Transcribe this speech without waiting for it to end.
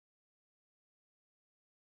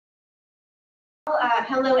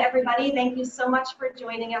Hello, everybody. Thank you so much for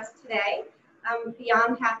joining us today. I'm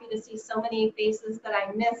beyond happy to see so many faces that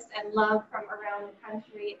I missed and love from around the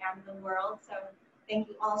country and the world. So thank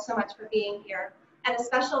you all so much for being here. And a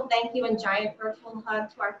special thank you and giant virtual hug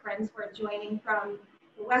to our friends who are joining from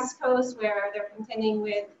the West Coast, where they're contending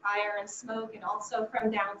with fire and smoke, and also from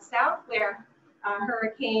down south, where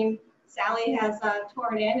Hurricane Sally has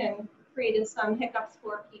torn in and created some hiccups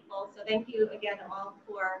for people. So thank you again all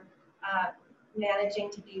for managing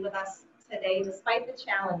to be with us today despite the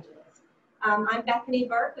challenges. I'm Bethany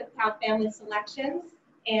Burke with Cow Family Selections,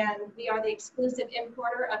 and we are the exclusive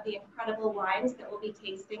importer of the incredible wines that we'll be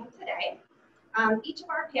tasting today. Each of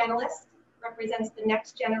our panelists represents the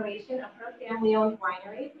next generation of her family-owned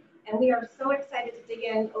winery, and we are so excited to dig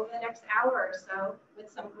in over the next hour or so with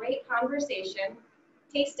some great conversation,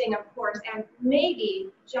 tasting, of course, and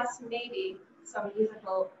maybe, just maybe, some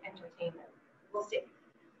musical entertainment. We'll see.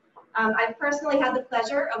 I've personally had the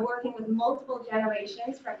pleasure of working with multiple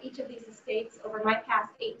generations from each of these estates over my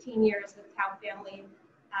past 18 years with Cow Family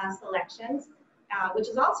Selections, which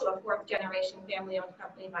is also a fourth generation family-owned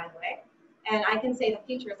company, by the way. And I can say the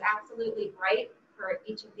future is absolutely bright for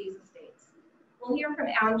each of these estates. We'll hear from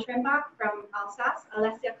Trimbach from Alsace,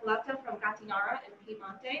 Alessia Colata from Catena and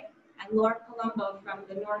Piemonte, and Laure Colombo from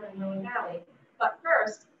the northern Rhone Valley. But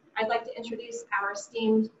first, I'd like to introduce our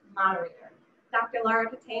esteemed moderator. Dr. Laure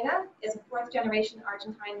Catena is a fourth generation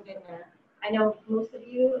Argentine vintner. I know most of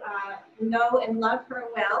you know and love her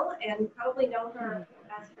well, and probably know her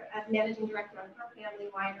as managing director of her family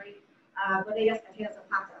winery, Bodegas, Catena,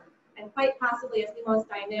 Zapata, and quite possibly as the most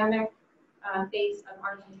dynamic face of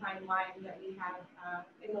Argentine wine that we have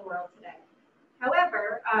in the world today.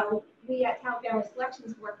 However, we at Cow Family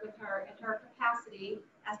Selections work with her in her capacity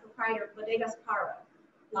as proprietor of Bodegas CARO.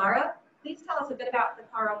 Laura, please tell us a bit about the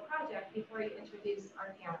CARO project before you introduce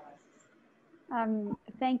our panelists.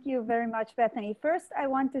 Thank you very much, Bethany. First, I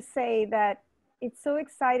want to say that it's so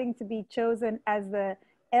exciting to be chosen as the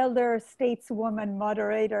elder stateswoman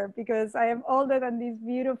moderator, because I am older than these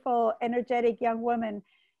beautiful, energetic young women.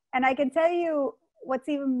 And I can tell you what's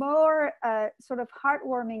even more sort of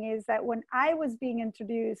heartwarming is that when I was being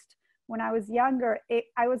introduced, when I was younger,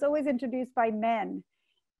 I was always introduced by men.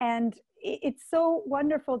 And it's so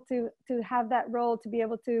wonderful to have that role, to be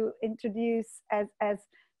able to introduce as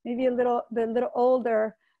maybe the little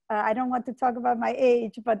older, I don't want to talk about my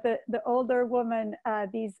age, but the older woman,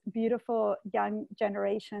 these beautiful young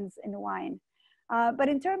generations in wine. But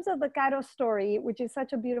in terms of the CARO story, which is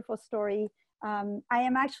such a beautiful story, I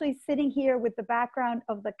am actually sitting here with the background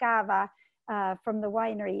of the cava from the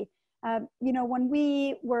winery. You know, when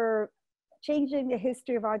we were changing the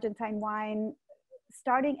history of Argentine wine,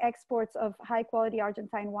 starting exports of high quality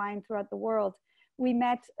Argentine wine throughout the world, we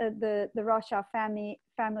met the Rothschild family,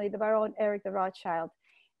 the Baron Eric de Rothschild.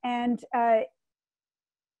 And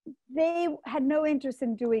they had no interest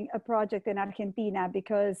in doing a project in Argentina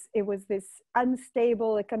because it was this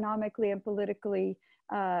unstable economically and politically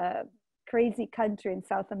crazy country in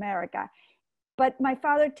South America. But my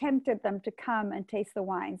father tempted them to come and taste the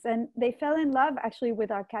wines. And they fell in love actually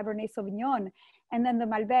with our Cabernet Sauvignon, and then the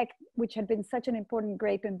Malbec, which had been such an important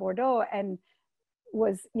grape in Bordeaux and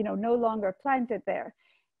was, you know, no longer planted there.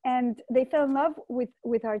 And they fell in love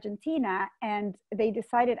with Argentina, and they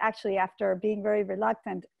decided actually, after being very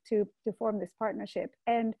reluctant, to form this partnership.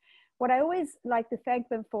 And what I always like to thank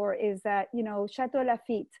them for is that, you know, Chateau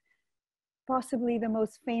Lafite, possibly the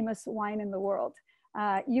most famous wine in the world.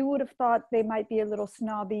 You would have thought they might be a little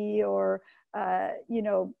snobby or, you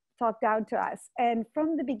know, talk down to us. And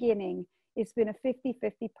from the beginning, it's been a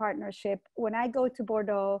 50-50 partnership. When I go to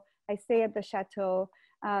Bordeaux, I stay at the Chateau.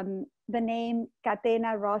 The name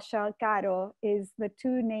Catena, Rothschild, CARO is the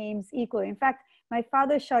two names equal. In fact, my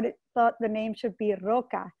father thought the name should be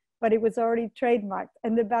Roca, but it was already trademarked.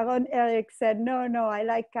 And the Baron Eric said, no, I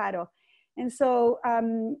like CARO. And so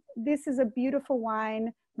this is a beautiful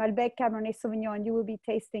wine, Malbec Cabernet Sauvignon. You will be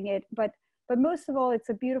tasting it. But most of all, it's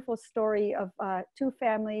a beautiful story of two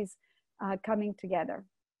families coming together.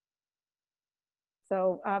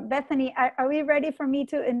 So Bethany, are we ready for me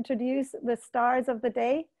to introduce the stars of the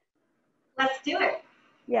day? Let's do it.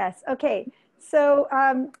 Yes, okay. So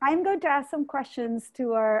I'm going to ask some questions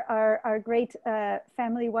to our great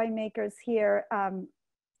family winemakers here.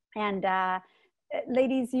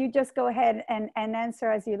 Ladies, you just go ahead and answer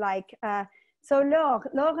as you like. So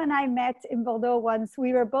Laure and I met in Bordeaux once.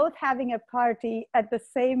 We were both having a party at the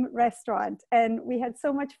same restaurant, and we had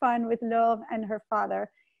so much fun with Laure and her father.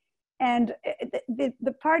 And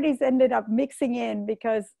the parties ended up mixing in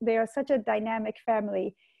because they are such a dynamic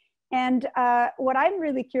family. And what I'm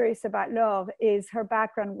really curious about Laure is her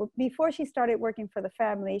background. Before she started working for the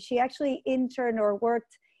family, she actually interned or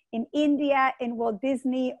worked in India, in Walt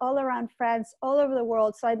Disney, all around France, all over the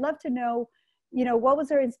world. So I'd love to know, you know, what was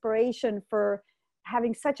her inspiration for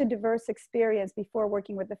having such a diverse experience before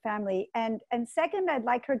working with the family? And second, I'd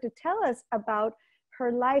like her to tell us about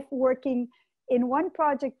her life working in one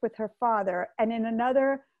project with her father and in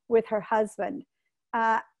another with her husband.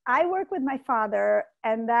 I work with my father,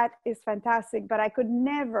 and that is fantastic, but I could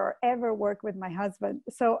never, ever work with my husband.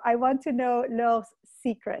 So I want to know Laure's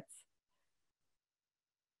secrets.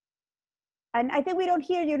 And I think we don't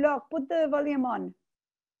hear you, Laure. Put the volume on.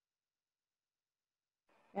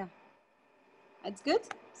 Yeah, it's good?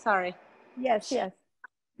 Sorry. Yes, yes.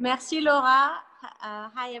 Merci, Laura.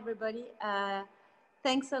 Hi, everybody.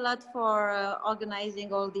 Thanks a lot for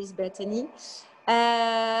organizing all this, Bethany.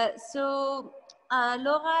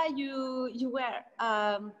 Laura, you were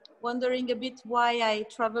wondering a bit why I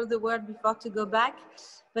traveled the world before to go back,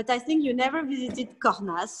 but I think you never visited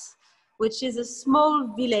Cornas, which is a small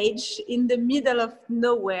village in the middle of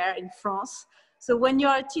nowhere in France. So when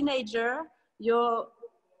you're a teenager, your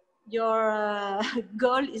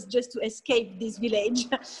goal is just to escape this village,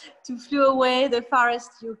 to fly away the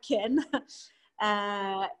farthest you can.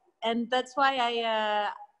 And that's why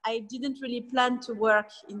I didn't really plan to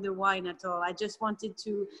work in the wine at all. I just wanted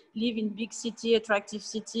to live in big city, attractive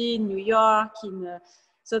city, in New York.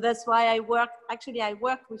 So that's why I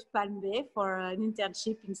worked with Palm Bay for an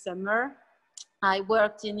internship in summer. I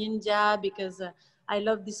worked in India because I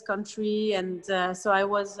love this country, and so I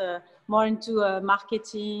was more into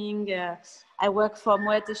marketing. I worked for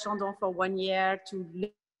Moët & Chandon for 1 year to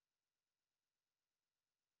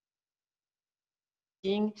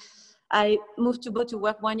learn. I moved to Bordeaux to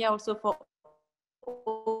work 1 year also for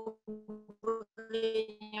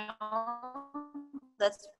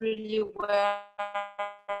that's really where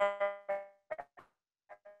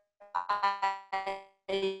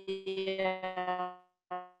I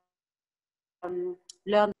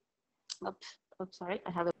learned. Sorry,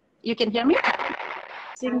 I have a. You can hear me? I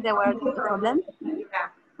think there were a problem.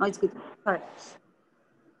 Oh, it's good. Sorry.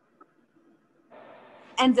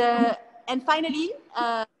 And finally,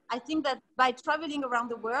 I think that by traveling around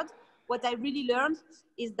the world, what I really learned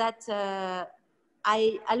is that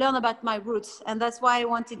I learned about my roots, and that's why I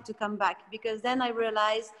wanted to come back, because then I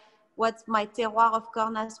realized what my terroir of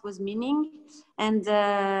Cornas was meaning, and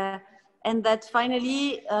that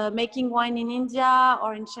finally making wine in India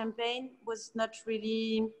or in Champagne was not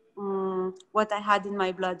really what I had in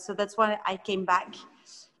my blood. So that's why I came back.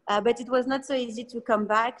 But it was not so easy to come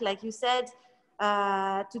back, like you said.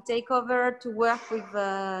 To take over, to work with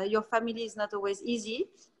your family is not always easy.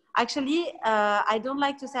 Actually, I don't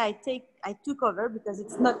like to say I took over, because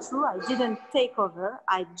it's not true. I didn't take over.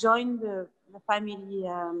 I joined the family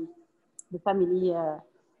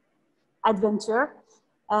adventure.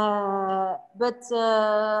 But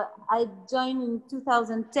I joined in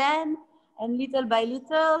 2010, and little by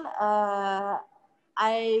little,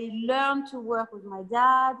 I learned to work with my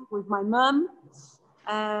dad, with my mom.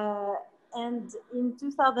 And in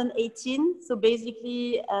 2018, so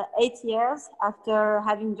basically 8 years after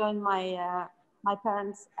having joined my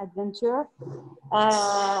parents' adventure,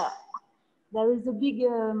 there is a big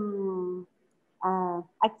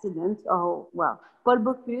accident. Paul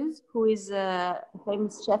Bocuse, who is a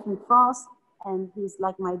famous chef in France, and he's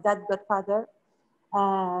like my dad's godfather,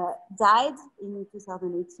 died in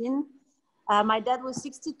 2018. My dad was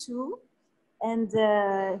 62. And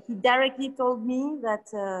he directly told me that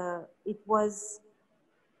it was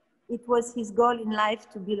his goal in life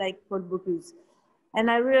to be like Paul Bocuse.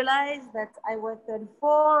 And I realized that I was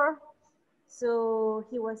 34, so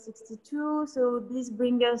he was 62. So this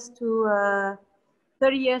brings us to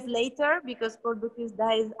 30 years later, because Paul Bocuse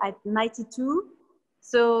dies at 92.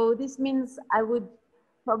 So this means I would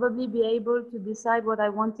probably be able to decide what I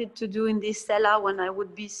wanted to do in this cellar when I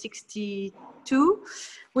would be 62,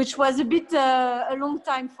 which was a bit a long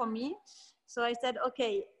time for me. So I said,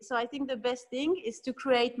 okay, so I think the best thing is to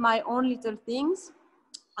create my own little things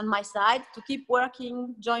on my side, to keep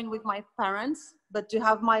working, join with my parents, but to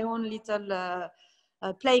have my own little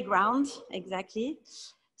playground, exactly.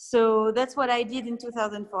 So that's what I did in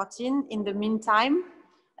 2014 in the meantime.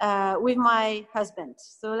 With my husband.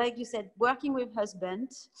 So like you said, working with husband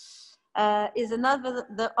is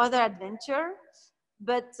the other adventure.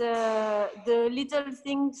 But the little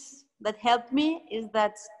things that helped me is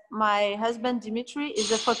that my husband, Dimitri,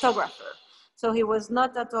 is a photographer. So he was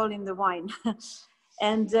not at all in the wine.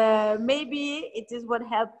 And maybe it is what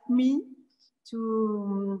helped me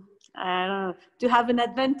to to have an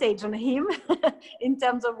advantage on him in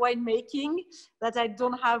terms of winemaking that I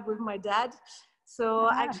don't have with my dad. So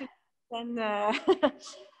actually,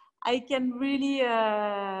 I can really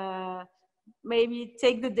maybe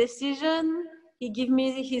take the decision. He give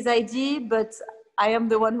me his idea, but I am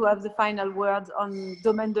the one who has the final word on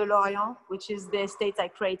Domaine de Lorient, which is the estate I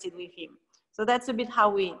created with him. So that's a bit how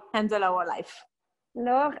we handle our life.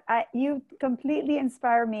 Laure, you completely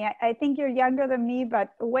inspire me. I think you're younger than me, but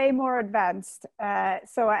way more advanced.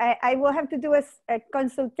 So I will have to do a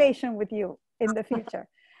consultation with you in the future.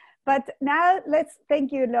 But now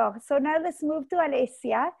thank you, Laure. So now let's move to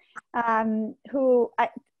Alessia, who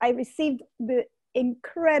I received the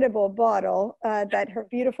incredible bottle that her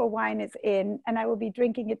beautiful wine is in, and I will be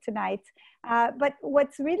drinking it tonight. But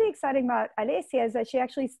what's really exciting about Alessia is that she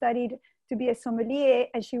actually studied to be a sommelier,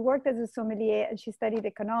 and she worked as a sommelier, and she studied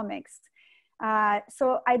economics.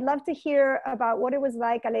 So I'd love to hear about what it was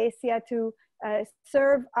like, Alessia, to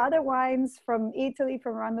serve other wines from Italy,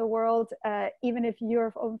 from around the world, even if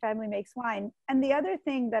your own family makes wine. And the other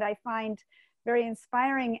thing that I find very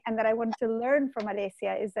inspiring and that I wanted to learn from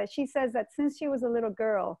Alessia is that she says that since she was a little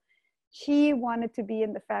girl, she wanted to be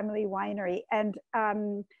in the family winery. And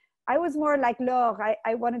I was more like Laure,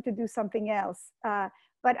 I wanted to do something else.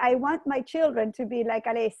 But I want my children to be like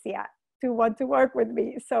Alessia, to want to work with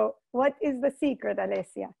me. So what is the secret,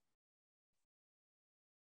 Alessia?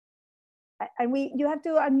 And you have to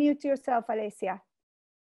unmute yourself, Alessia.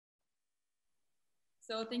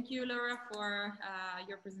 So thank you, Laura, for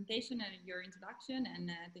your presentation and your introduction,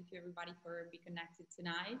 and thank you everybody for being connected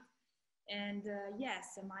tonight. And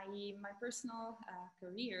yes, my personal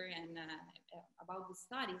career and about the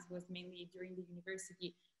studies was mainly during the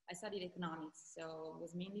university. I studied economics, so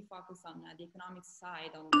was mainly focused on the economics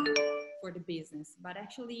side for the business. But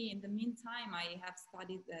actually, in the meantime, I have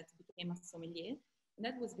studied to become a sommelier. And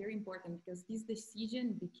that was very important because this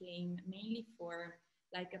decision became mainly for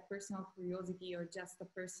like a personal curiosity or just a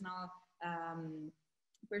personal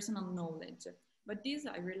knowledge. But this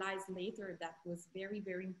I realized later that was very,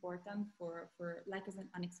 very important for like as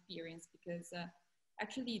an experience, because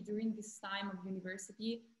actually during this time of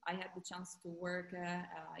university, I had the chance to work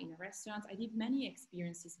in a restaurant. I did many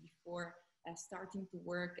experiences before starting to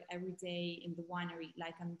work every day in the winery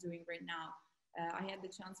like I'm doing right now. I had the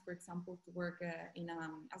chance, for example, to work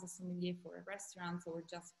as a sommelier for a restaurant, or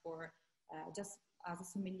just as a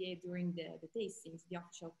sommelier during the tastings, the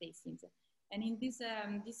official tastings. And in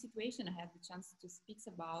this situation, I had the chance to speak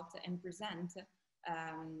about and present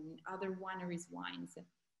other wineries' wines.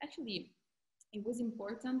 Actually, it was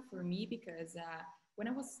important for me because when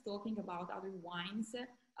I was talking about other wines,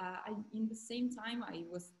 in the same time, I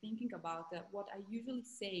was thinking about what I usually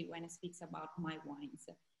say when I speak about my wines.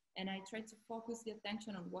 And I tried to focus the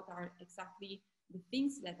attention on what are exactly the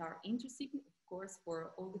things that are interesting, of course,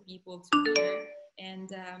 for all the people to hear,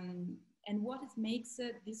 and what makes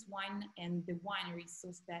this wine and the winery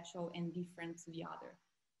so special and different to the other.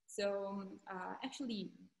 So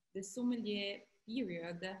actually, the sommelier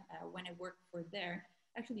period, when I worked for there,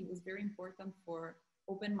 actually was very important for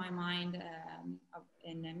open my mind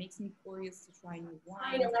and makes me curious to try new wines.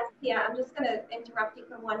 Hi, Alessia. I'm just going to interrupt you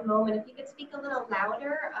for one moment. If you could speak a little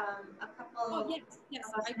louder, a couple. Oh, yes.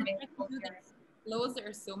 I can try to do that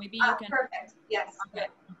closer, so maybe you can. Perfect. Yes.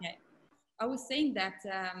 Okay. I was saying that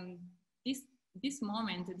this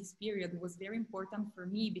moment, this period, was very important for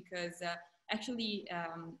me because actually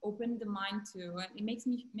opened the mind to. It makes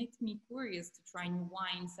me curious to try new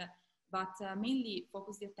wines. But mainly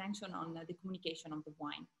focus the attention on the communication of the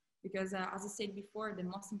wine. Because as I said before, the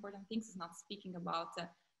most important thing is not speaking about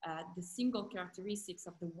the single characteristics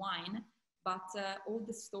of the wine, but all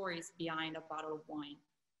the stories behind a bottle of wine.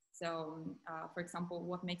 So, for example,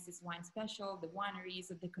 what makes this wine special, the wineries,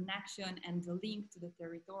 the connection and the link to the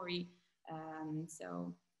territory.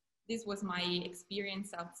 So this was my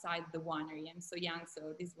experience outside the winery. I'm so young,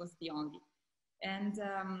 so this was the only. And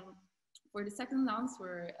for the second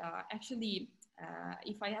answer, actually,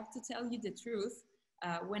 if I have to tell you the truth,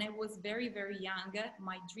 when I was very, very young,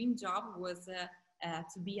 my dream job was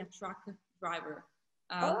to be a truck driver,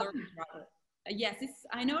 lorry driver. Yes,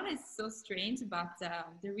 I know it's so strange, but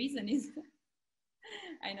the reason is,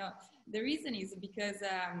 I know, the reason is because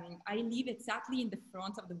I live exactly in the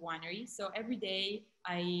front of the winery. So every day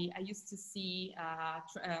I used to see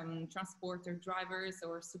transporter drivers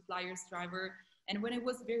or suppliers driver. And when I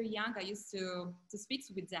was very young, I used to speak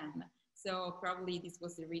with them. So probably this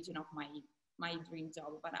was the region of my dream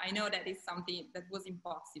job, but I know that is something that was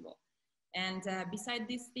impossible. And beside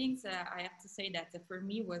these things, I have to say that for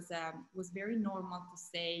me was very normal to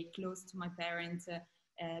stay close to my parents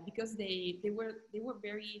because they were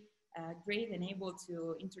very great and able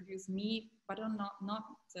to introduce me, but not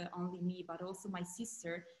only me, but also my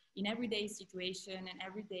sister in everyday situation and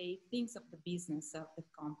everyday things of the business of the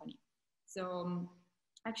company. So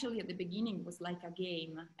actually at the beginning it was like a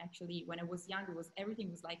game. Actually, when I was young, everything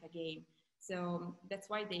was like a game. So that's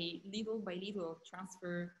why they little by little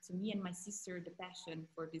transfer to me and my sister the passion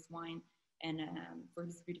for this wine and for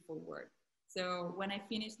this beautiful work. So when I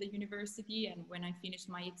finished the university and when I finished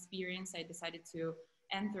my experience, I decided to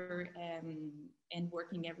enter and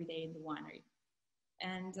working every day in the winery.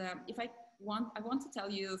 And I want to tell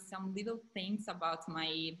you some little things about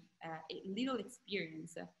my little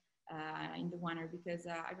experience in the winery, because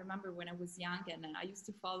I remember when I was young and I used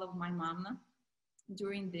to follow my mom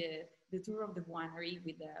during the tour of the winery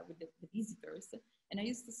with the visitors, and I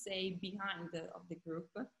used to stay behind of the group,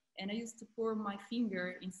 and I used to pour my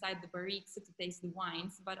finger inside the barriques to taste the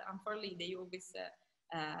wines, but unfortunately they always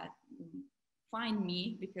find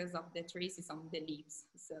me because of the traces on the leaves.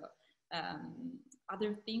 So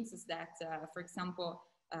other things is that, for example,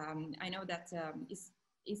 I know that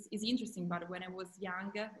is interesting, but when I was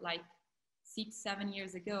young, like 6-7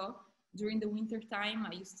 years ago, during the winter time,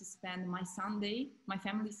 I used to spend my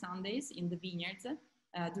family Sundays in the vineyards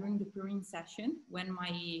during the pruning session, when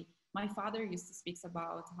my father used to speak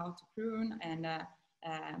about how to prune and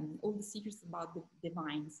all the secrets about the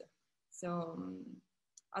vines. So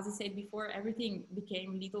as I said before, everything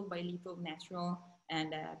became little by little natural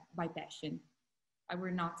and by passion. I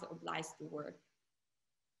were not obliged to work.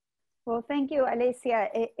 Well, thank you, Alessia.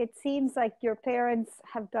 It seems like your parents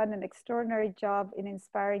have done an extraordinary job in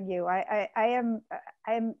inspiring you. I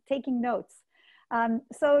am taking notes.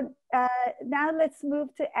 So now let's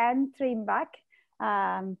move to Anne Trimbach.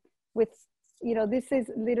 With, you know, this is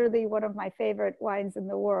literally one of my favorite wines in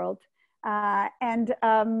the world. And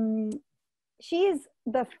she is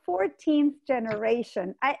the 14th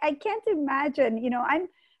generation. I can't imagine, you know,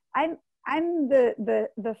 I'm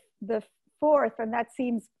the fourth, and that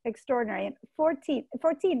seems extraordinary. And 14,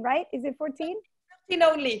 right? Is it 14? 13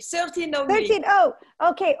 only, 13 only. 13, oh,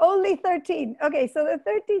 okay, only 13. Okay, so the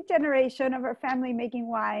 13th generation of her family making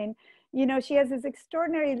wine. You know, she has this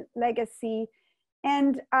extraordinary legacy.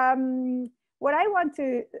 And what I want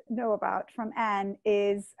to know about from Anne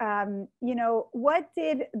is, you know, what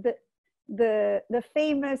did the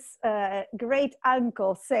famous great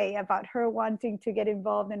uncle say about her wanting to get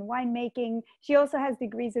involved in winemaking? She also has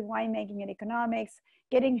degrees in winemaking and economics,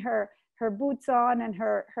 getting her boots on and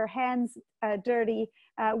her hands dirty.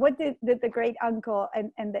 What did the great uncle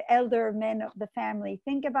and the elder men of the family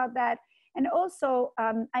think about that? And also,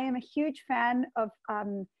 I am a huge fan of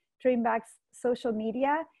Trimbach's social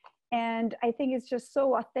media, and I think it's just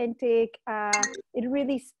so authentic. It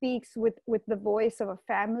really speaks with the voice of a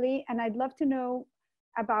family. And I'd love to know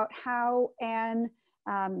about how Anne,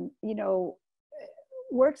 you know,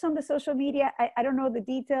 works on the social media. I don't know the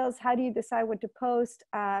details. How do you decide what to post?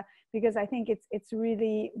 Because I think it's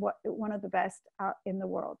really one of the best in the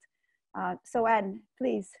world. So Anne,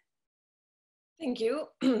 please. Thank you.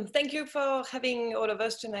 Thank you for having all of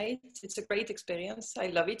us tonight. It's a great experience. I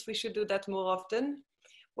love it. We should do that more often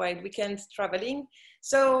while weekends traveling.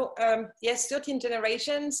 So yes, 13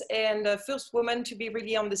 generations, and first woman to be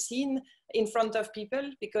really on the scene in front of people,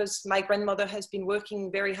 because my grandmother has been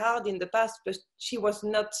working very hard in the past, but she was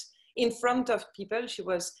not in front of people. She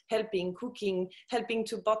was helping, cooking, helping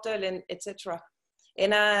to bottle, and etc.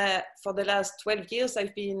 And for the last 12 years,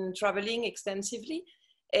 I've been traveling extensively.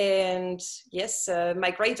 And yes,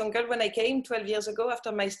 my great uncle, when I came 12 years ago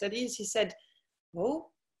after my studies, he said,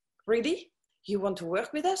 "Oh, really? You want to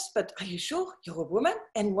work with us? But are you sure you're a woman?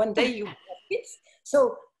 And one day you have kids?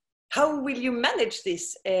 So how will you manage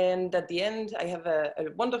this?" And at the end, I have a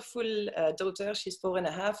wonderful daughter. She's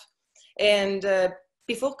 4.5. And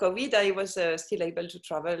before COVID, I was still able to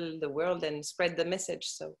travel the world and spread the message.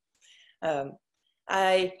 So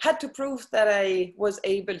I had to prove that I was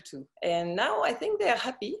able to. And now I think they're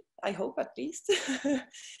happy, I hope at least.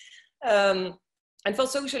 And for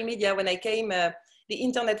social media, when I came, the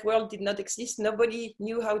internet world did not exist. Nobody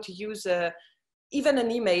knew how to use even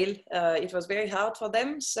an email. It was very hard for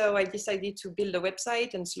them. So I decided to build a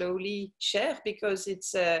website and slowly share, because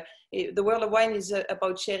it's the world of wine is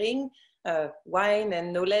about sharing wine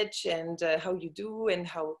and knowledge and how you do and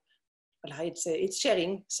how, well, it's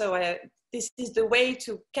sharing. So this is the way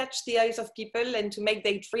to catch the eyes of people and to make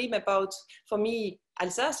them dream about, for me,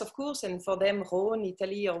 Alsace, of course, and for them, Rhone,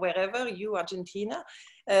 Italy, or wherever, you, Argentina.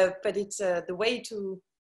 But it's the way to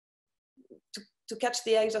catch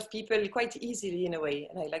the eyes of people quite easily in a way.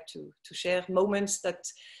 And I like to share moments that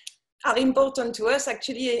are important to us.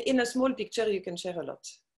 Actually, in a small picture, you can share a lot.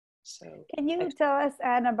 So can you tell us,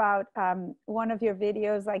 Anne, about one of your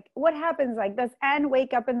videos? Like, what happens? Like, does Anne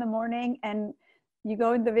wake up in the morning and you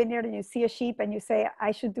go in the vineyard and you see a sheep and you say,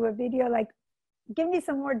 I should do a video? Like, give me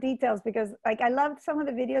some more details, because like I loved some of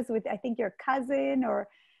the videos with, I think, your cousin, or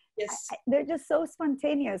yes, they're just so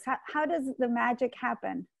spontaneous. How does the magic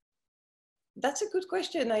happen? that's a good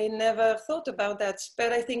question. I never thought about that,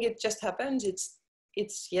 but I think it just happens. It's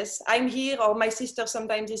yes, I'm here, or my sister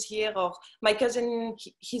sometimes is here, or my cousin,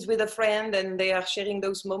 he's with a friend and they are sharing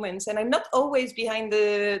those moments. And I'm not always behind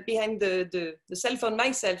the cell phone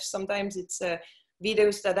myself. Sometimes it's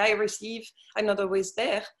videos that I receive. I'm not always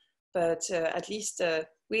there, but at least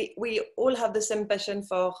we all have the same passion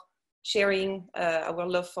for sharing our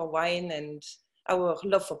love for wine and our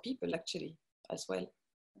love for people, actually, as well.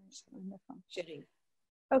 Wonderful. Sharing.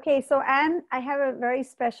 Okay, so Anne, I have a very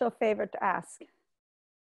special favor to ask.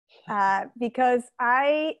 Because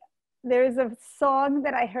there's a song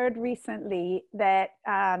that I heard recently that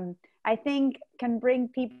I think can bring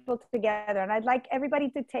people together, and I'd like everybody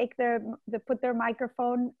to put their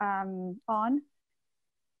microphone on.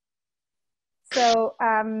 So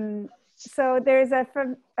there's a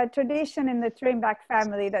tradition in the Trimbach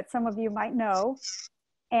family that some of you might know,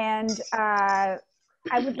 and I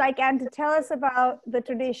would like Anne to tell us about the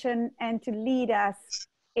tradition and to lead us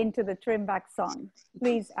into the Trimbach song.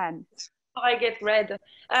 Please, Anne. I get red.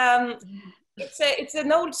 It's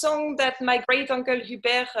an old song that my great uncle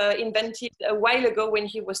Hubert invented a while ago when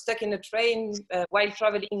he was stuck in a train while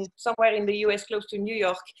traveling somewhere in the US close to New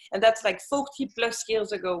York. And that's like 40 plus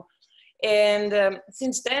years ago. And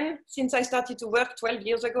since then, since I started to work 12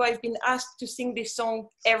 years ago, I've been asked to sing this song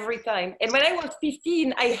every time. And when I was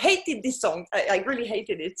 15, I hated this song. I really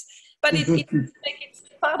hated it. But it's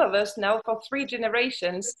part of us now for 3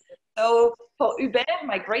 generations. So for Hubert,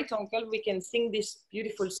 my great uncle, we can sing this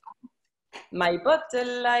beautiful song. My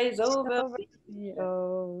bottle lies over the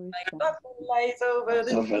ocean. My bottle lies over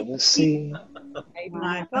the sea.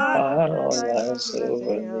 My bottle lies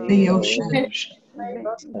over the ocean.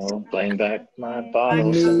 Oh, bring back my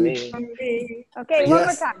bottle to me. Okay, one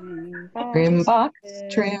more time. Trimbach,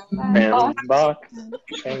 Trimbach,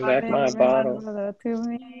 bring back my bottle to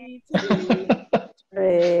me.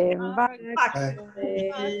 Trimbach,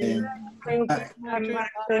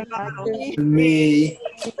 to me.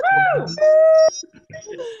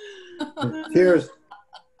 Cheers.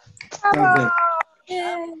 Bravo.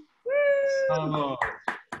 Oh.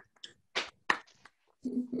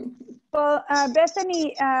 Well,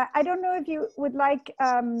 Bethany, I don't know if you would like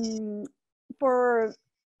for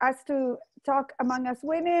us to talk among us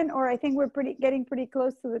women, or I think we're getting pretty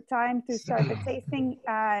close to the time to start the tasting.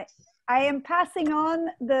 I am passing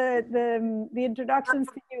on the introductions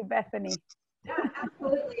to you, Bethany. Yeah,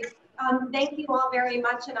 absolutely. Thank you all very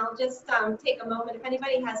much, and I'll just take a moment. If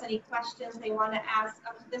anybody has any questions they want to ask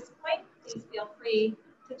up to this point, please feel free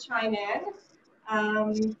to chime in.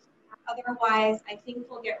 Otherwise, I think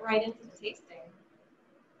we'll get right into the tasting.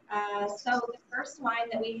 So the first wine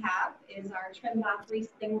that we have is our Trimbach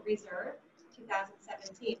Riesling Reserve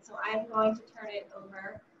 2017. So I'm going to turn it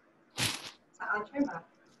over to Trimbach.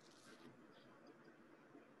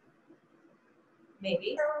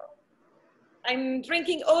 Maybe. I'm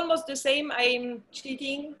drinking almost the same. I'm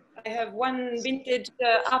cheating. I have one vintage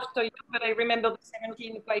after you, but I remember the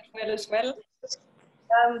 17 quite well as well.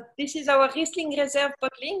 This is our Riesling Reserve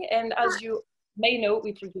bottling, and as you may know,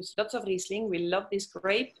 we produce lots of Riesling. We love this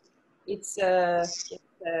grape. It's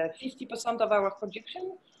 50% of our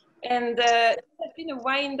production, and it has been a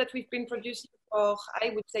wine that we've been producing for, I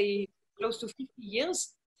would say, close to 50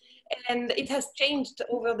 years, and it has changed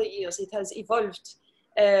over the years. It has evolved.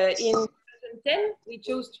 In 2010, we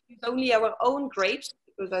chose to use only our own grapes,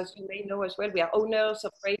 because as you may know as well, we are owners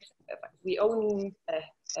of grapes. We own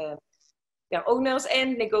we are owners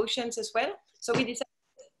and negotiants as well. So we decided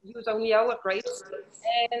to use only our grapes.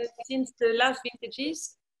 And since the last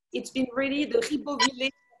vintages, it's been really the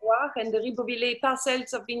Ribeauvillé terroir and the Ribeauvillé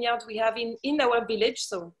parcels of vineyards we have in our village.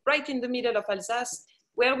 So right in the middle of Alsace,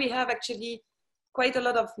 where we have actually quite a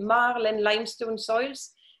lot of marl and limestone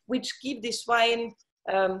soils, which give this wine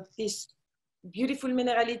this beautiful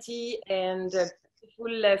minerality and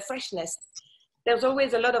beautiful freshness. There's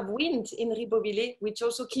always a lot of wind in Ribeauvillé, which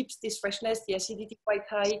also keeps this freshness, the acidity quite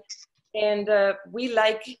high. And we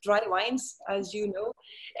like dry wines, as you know.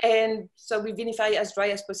 And so we vinify as dry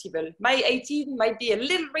as possible. My 18 might be a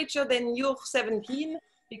little richer than your 17,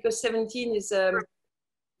 because 17 is,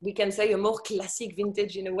 we can say, a more classic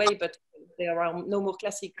vintage in a way, but there are no more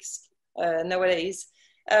classics nowadays.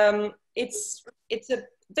 It's a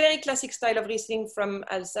very classic style of Riesling from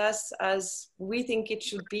Alsace, as we think it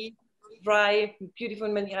should be. dry, beautiful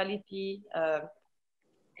minerality,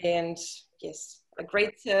 and yes, a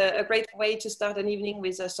great way to start an evening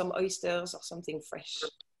with some oysters or something fresh.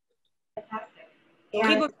 Fantastic.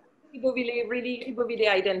 So Riboville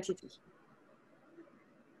identity.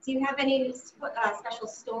 Do you have any special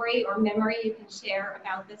story or memory you can share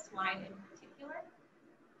about this wine in particular?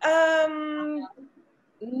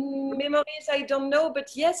 Memories, I don't know, but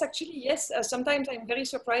yes, actually, yes. Sometimes I'm very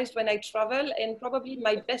surprised when I travel, and probably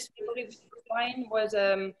my best memory with wine was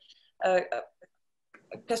a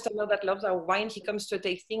customer that loves our wine. He comes to a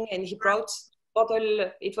tasting and he brought a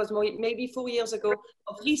bottle, it was maybe 4 years ago,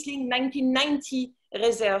 of Riesling 1990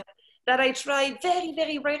 Reserve that I tried very,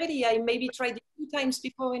 very rarely. I maybe tried it 2 times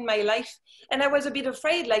before in my life. And I was a bit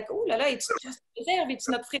afraid, like, oh la la, it's just Reserve. It's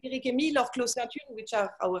not Frédéric Emile or Clos Saint-Thune, which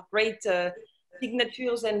are our great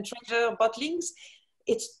signatures and treasure bottlings.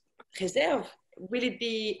 It's Reserve. Will it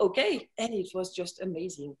be okay? And it was just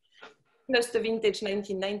amazing. Plus the vintage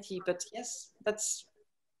 1990, but yes, that's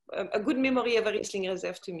a good memory of a Riesling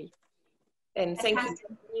Reserve to me. And thank you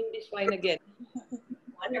for bringing this wine again.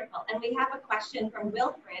 Wonderful. And we have a question from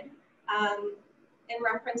Wilfred in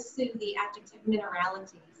reference to the adjective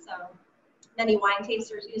minerality. So many wine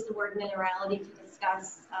tasters use the word minerality to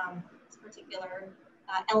discuss this particular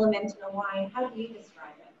element in a wine. How do you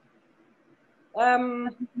describe it?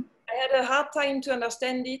 I had a hard time to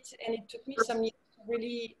understand it, and it took me some years to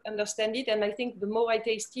really understand it. And I think the more I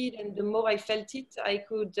tasted and the more I felt it, I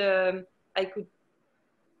could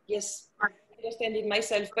yes, understand it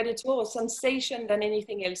myself. But it's more a sensation than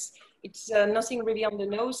anything else. It's nothing really on the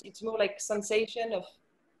nose. It's more like sensation of.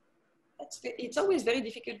 It's always very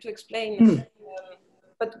difficult to explain,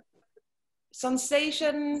 but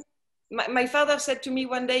sensation. My father said to me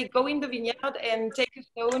one day, go in the vineyard and take a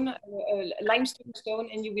stone, a limestone stone,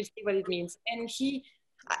 and you will see what it means. And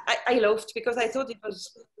I laughed because I thought it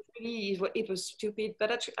was stupid,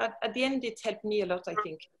 but at the end it helped me a lot, I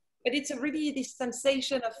think. But it's really this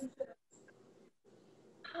sensation of,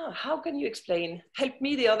 how can you explain? Help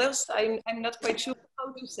me, the others. I'm not quite sure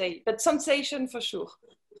how to say, but sensation for sure.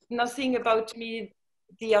 Nothing about me,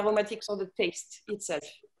 the aromatics or the taste itself.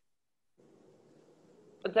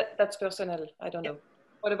 But that's personal. I don't know.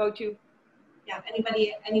 What about you? Yeah.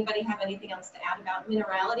 Anybody have anything else to add about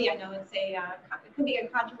minerality? I know it's it can be a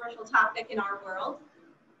controversial topic in our world.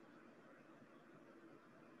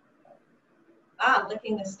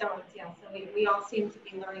 Licking the stones. Yeah. So we all seem to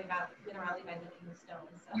be learning about minerality by licking the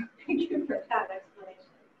stones. So thank you for that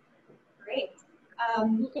explanation. Great.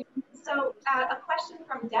 So a question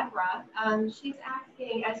from Deborah. She's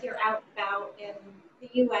asking, as you're out and about in the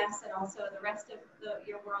U.S. and also the rest of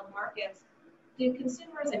your world markets, do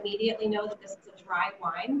consumers immediately know that this is a dry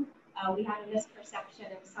wine? We have a misperception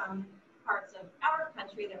in some parts of our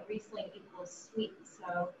country that Riesling equals sweet.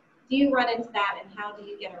 So do you run into that, and how do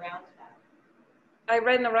you get around that? I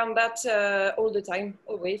run around that all the time,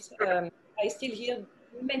 always. I still hear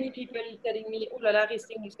many people telling me, oh la la,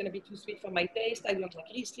 Riesling is going to be too sweet for my taste. I don't like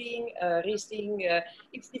Riesling.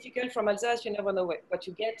 It's difficult from Alsace. You never know what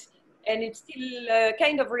you get. And it's still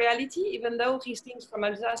kind of reality, even though Rieslings from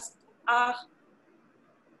Alsace are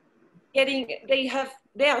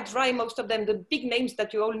they are dry, most of them. The big names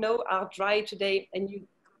that you all know are dry today, and you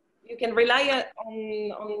can rely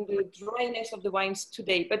on the dryness of the wines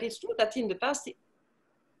today. But it's true that in the past,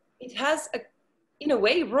 it has, in a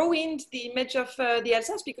way, ruined the image of the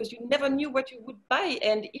Alsace, because you never knew what you would buy.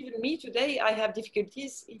 And even me today, I have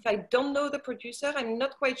difficulties. If I don't know the producer, I'm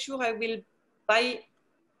not quite sure I will buy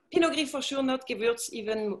Pinot Gris for sure, not Gewürz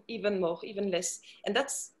even more, even less. And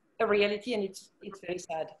that's a reality, and it's very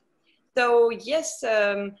sad. So yes,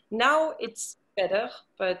 now it's better,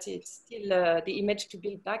 but it's still the image to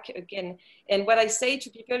build back again. And what I say to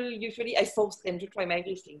people, usually I force them to try my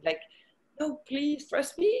Riesling. Like, no, please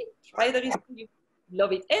trust me, try the Riesling, you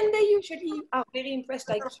love it. And they usually are very impressed,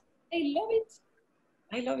 like, I love it.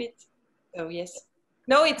 I love it. So yes.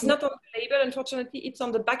 No, it's not on the label, unfortunately. It's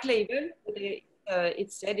on the back label.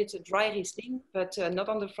 It said it's a dry Riesling, but not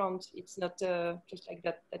on the front. It's not just like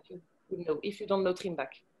that you would know if you don't know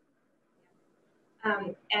Trimbach.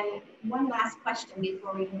 And one last question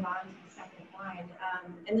before we move on to the second wine.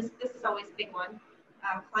 And this is always a big one.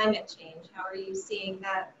 Climate change. How are you seeing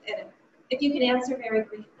that? And if you can answer very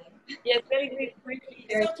briefly. Yes, very briefly.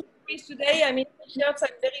 30 degrees today. I'm in t-shirts. I'm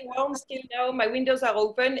very warm still now. My windows are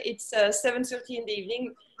open. It's 7:30 in the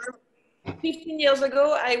evening. 15 years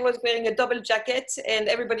ago, I was wearing a double jacket, and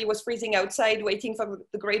everybody was freezing outside, waiting for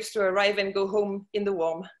the grapes to arrive and go home in the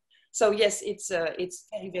warm. So yes, it's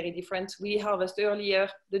very, very different. We harvest earlier.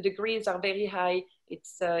 The degrees are very high.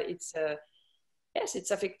 It's yes,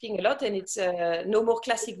 it's affecting a lot, and it's no more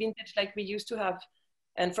classic vintage like we used to have.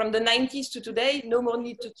 And from the 90s to today, no more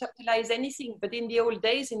need to chaptalize anything. But in the old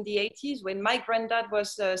days, in the 80s, when my granddad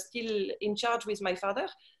was still in charge with my father,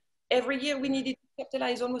 every year we needed to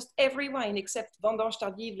chaptalize almost every wine except vendange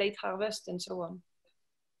tardive, late harvest, and so on.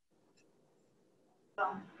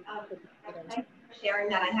 Well, thank you for sharing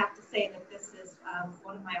that. I have to say that this is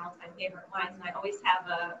one of my all-time favorite wines, and I always have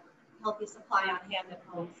a healthy supply on hand at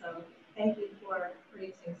home. So thank you for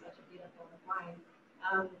producing such a beautiful wine.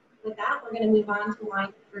 With that, we're going to move on to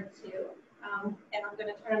wine number 2, and I'm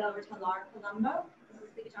going to turn it over to Laure Colombo. This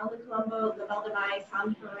is the Jean-Luc Colombo Le Valdemai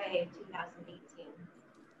Sanperret 2018.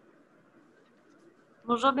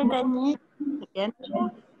 Bonjour Bethany. Again.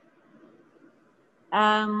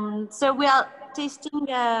 So we are tasting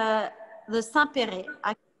the Sanperret.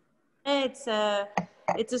 It's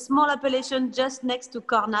a small appellation just next to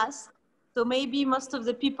Cornas. So maybe most of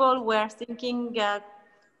the people were thinking,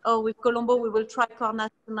 oh, with Colombo we will try Cornas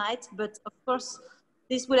tonight. But of course,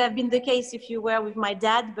 this would have been the case if you were with my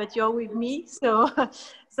dad, but you're with me. So,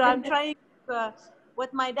 so I'm trying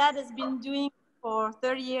what my dad has been doing for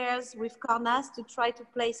 30 years with Cornas to try to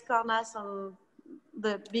place Cornas on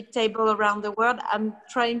the big table around the world. I'm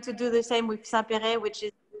trying to do the same with Sanperret, which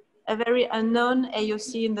is a very unknown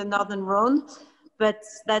AOC in the northern Rhone, but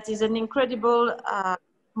that is an incredible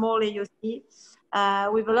small AOC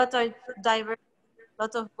with a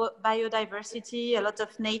lot of biodiversity, a lot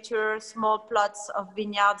of nature, small plots of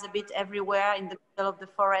vineyards a bit everywhere in the middle of the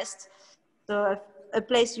forest. So a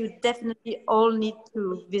place you definitely all need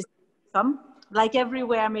to visit some, like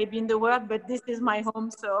everywhere maybe in the world, but this is my home.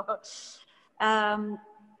 So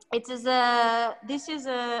this is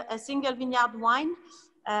a single vineyard wine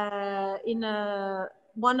in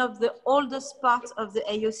one of the oldest parts of the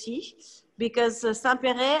AOC, because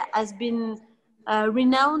Sanperret has been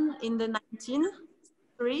renowned in the 19th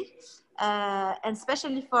century, and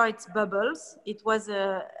especially for its bubbles. It was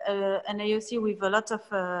an AOC with a lot of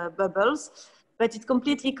bubbles, but it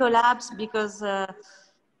completely collapsed because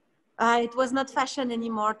it was not fashion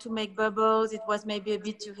anymore to make bubbles. It was maybe a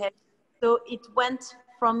bit too heavy. So it went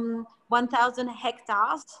from 1,000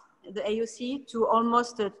 hectares, the AOC, to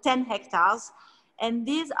almost 10 hectares. And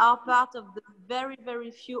these are part of the very,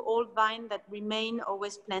 very few old vines that remain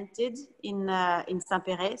always planted in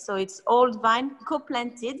Sanperret. So it's old vine,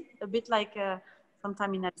 co-planted, a bit like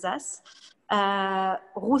sometime in Alsace,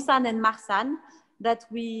 Roussanne and Marsanne, that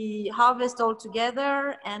we harvest all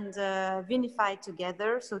together and vinify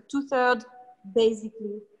together. So 2/3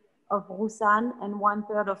 basically of Roussanne and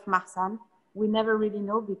 1/3 of Marsanne. We never really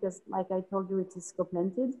know because, like I told you, it is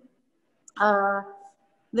co-planted.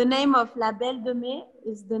 The name of La Belle de Mai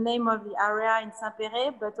is the name of the area in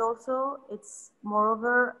Sanperret, but also it's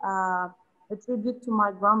moreover a tribute to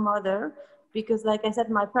my grandmother, because like I said,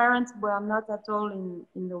 my parents were not at all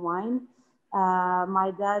in the wine.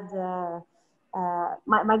 My dad,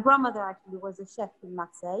 my grandmother actually was a chef in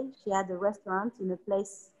Marseille. She had a restaurant in a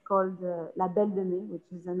place called La Belle de Mai, which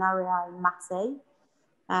is an area in Marseille.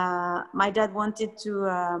 My dad wanted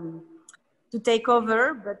to take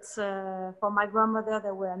over, but for my grandmother,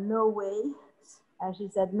 there were no way. She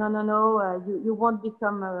said, no, you won't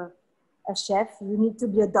become a chef. You need to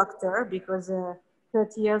be a doctor, because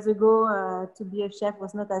 30 years ago, to be a chef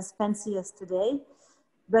was not as fancy as today.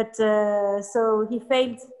 But so he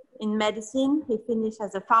failed in medicine. He finished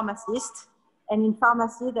as a pharmacist. And in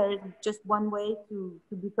pharmacy, there is just one way to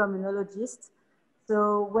become an enologist.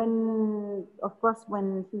 So of course,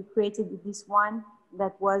 when he created this wine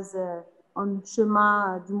that was on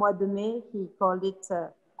Chemin du Mois de Mai, he called it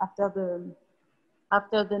after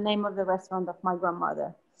the name of the restaurant of my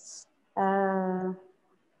grandmother.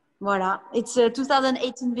 Voilà, it's a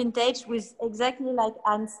 2018 vintage with, exactly like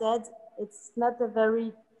Anne said, it's not a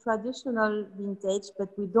very traditional vintage, but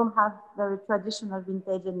we don't have very traditional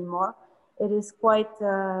vintage anymore. It is quite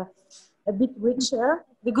a bit richer.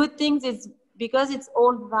 The good thing is, because it's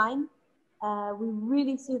old vine, we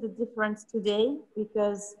really see the difference today,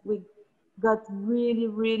 because we got really,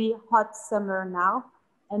 really hot summer now,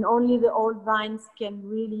 and only the old vines can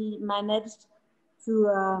really manage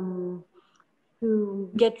to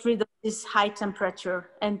get rid of this high temperature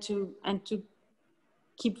and to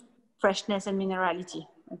keep freshness and minerality,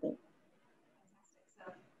 I think.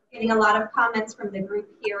 So, getting a lot of comments from the group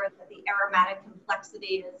here that the aromatic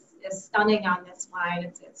complexity is stunning on this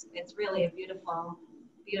wine. It's really a beautiful,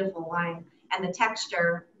 beautiful wine, and the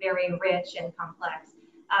texture very rich and complex.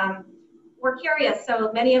 We're curious,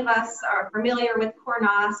 so many of us are familiar with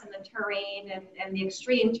Cornas and the terrain and the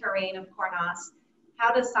extreme terrain of Cornas. how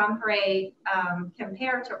does Sampere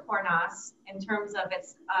compare to Cornas in terms of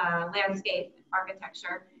its landscape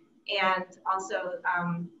architecture, and also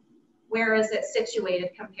where is it situated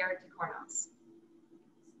compared to Cornas?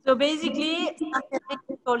 So basically, Sampere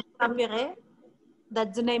is called Sampere.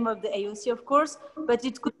 That's the name of the AOC, of course, but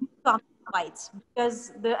it could be white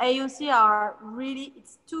because the AOC are really,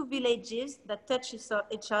 it's two villages that touch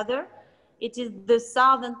each other. It is the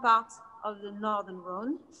southern part of the northern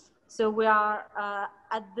Rhone. So we are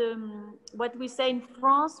at the, what we say in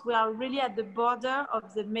France, we are really at the border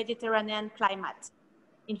of the Mediterranean climate.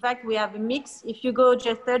 In fact, we have a mix. If you go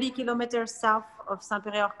just 30 kilometers south of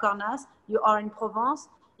Sampere or Cornas, you are in Provence.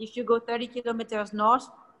 If you go 30 kilometers north,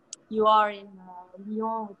 you are in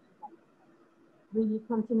Lyon, which is like really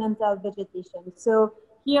continental vegetation. So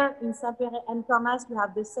here in Sampere and Cornas, we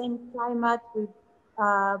have the same climate with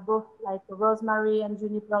both like rosemary and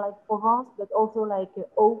juniper like Provence, but also like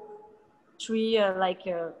oak tree like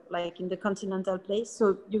in the continental place.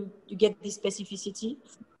 So you get this specificity.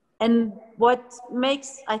 And what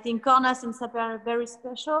makes, I think, Cornas and Sampere very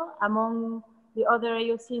special among the other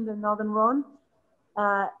AOC in the Northern Rhone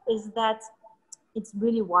is that it's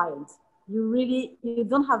really wild. You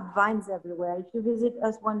don't have vines everywhere. If you visit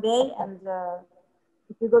us one day and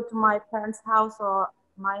if you go to my parents' house or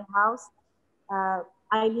my house,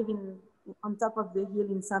 I live on top of the hill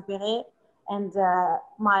in Sampere, and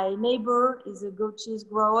my neighbor is a goat cheese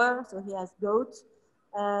grower, so he has goats.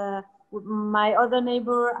 My other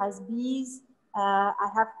neighbor has bees. I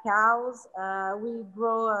have cows. We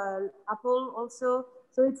grow apple also.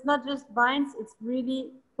 So it's not just vines, it's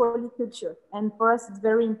really polyculture. And for us, it's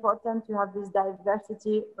very important to have this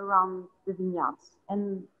diversity around the vineyards.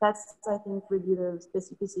 And that's, I think, really the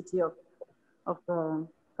specificity of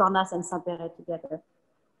Cornas and Sampere together.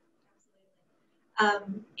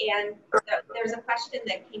 And there's a question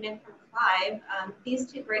that came in from Clive. These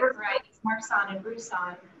two great varieties, Marsanne and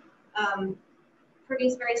Roussanne,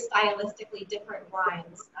 produce very stylistically different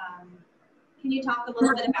wines. Can you talk a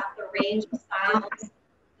little bit about the range of styles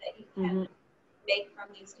that you can make from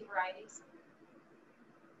these two varieties?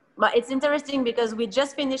 But it's interesting because we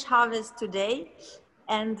just finished harvest today,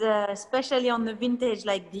 and especially on the vintage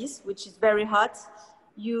like this, which is very hot,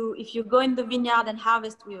 if you go in the vineyard and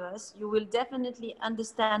harvest with us, you will definitely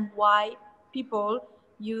understand why people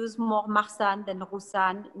use more Marsanne than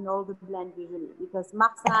Roussanne in all the blend usually. Because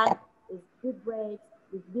Marsanne is good grapes,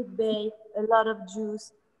 with big bay, a lot of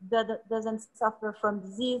juice, doesn't suffer from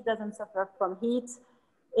disease, doesn't suffer from heat.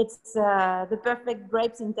 It's the perfect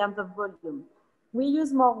grapes in terms of volume. We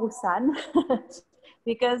use more Roussanne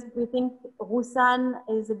because we think Roussanne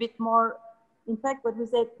is a bit more, in fact, what we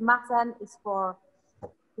say, Marsanne is to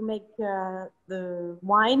make the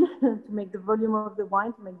wine, to make the volume of the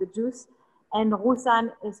wine, to make the juice, and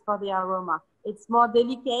Roussanne is for the aroma. It's more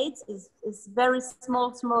delicate, it's very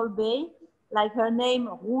small bay. Like her name,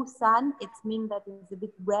 Roussanne, it means that it's a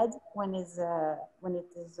bit red when it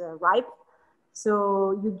is ripe.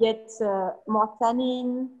 So you get more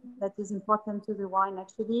tannin, that is important to the wine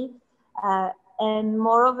actually. And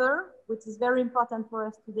moreover, which is very important for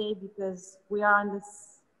us today because we are in the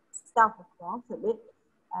south of France a bit,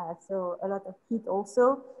 so a lot of heat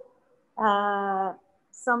also.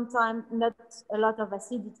 Sometimes not a lot of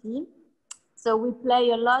acidity. So we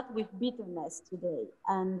play a lot with bitterness today.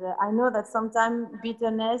 And I know that sometimes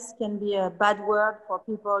bitterness can be a bad word for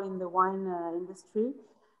people in the wine industry.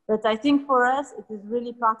 But I think for us, it is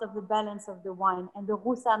really part of the balance of the wine. And the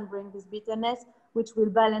Roussanne brings this bitterness, which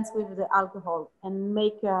will balance with the alcohol and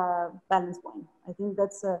make a balanced wine. I think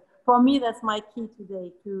that's, for me, that's my key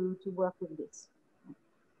today to work with this.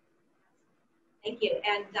 Thank you.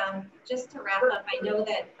 And just to wrap up, I know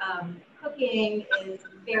that cooking is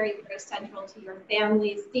very, very central to your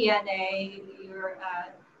family's DNA. You're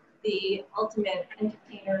the ultimate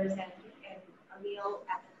entertainers, and a meal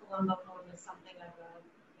at the Colombo home is something of an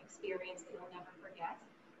experience that you'll never forget.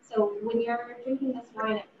 So when you're drinking this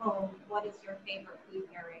wine at home, what is your favorite food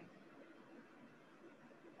pairing?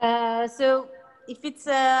 So if it's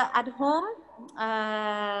at home,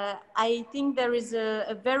 I think there is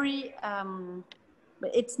a very,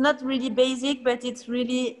 it's not really basic, but it's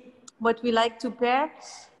really what we like to pair.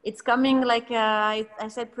 It's coming, like I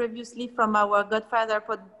said previously, from our godfather,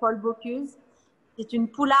 Paul Bocuse. C'est une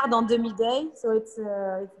poularde en demi-deuil. So it's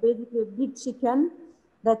basically a big chicken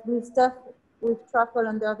that we stuff with truffle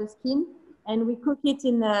under the skin. And we cook it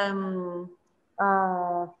in the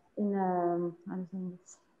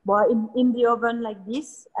oven like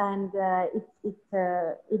this, and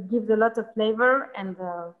it gives a lot of flavor, and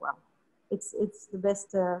well, it's the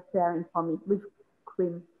best pairing for me with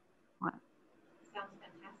cream. Wow. Sounds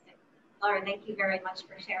fantastic. Laure, thank you very much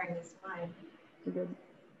for sharing this wine. Good.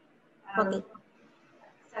 So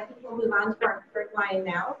I think we'll move on to our third wine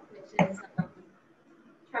now, which is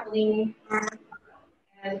Trebellini.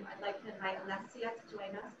 And I'd like to invite Alessia to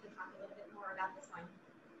join us to talk a little bit more about this wine.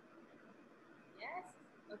 Yes.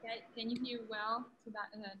 Okay. Can you hear well to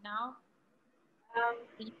that now?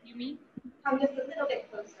 Can you hear me? Come just a little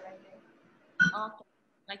bit closer, I think. Okay.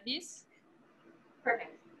 Like this?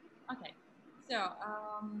 Perfect. Okay. So,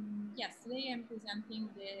 yes, today I'm presenting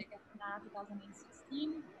the Catena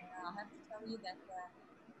 2016. I have to tell you that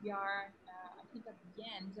we are, I think, at the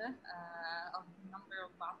end of the number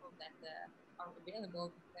of bottles that are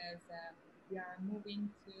available, because we are moving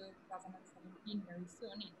to 2017 very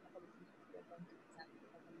soon. In a couple of weeks, we are going to present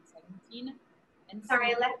 2017. And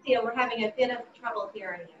sorry, so, Alessia, we're having a bit of trouble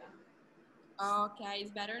hearing you. Okay,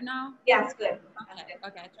 it's better now? Yes, good. Okay,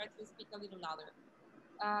 okay, I try to speak a little louder.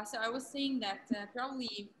 So I was saying that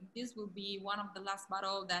probably this will be one of the last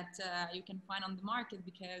bottles that you can find on the market,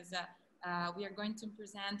 because we are going to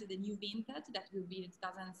present the new vintage that will be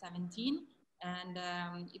 2017, and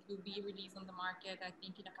it will be released on the market, I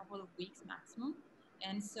think, in a couple of weeks maximum.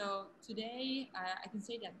 And so today I can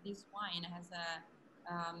say that this wine has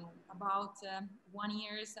about 1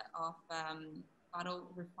 year of bottle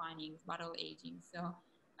refining, bottle aging. So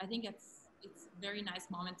I think it's a very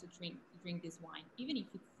nice moment to drink this wine, even if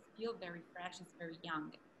it's still very fresh, it's very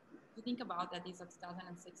young. If you think about that, it's of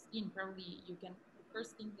 2016, probably the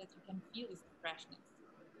first thing that you can feel is the freshness.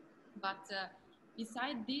 But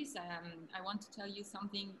beside this, I want to tell you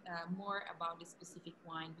something more about this specific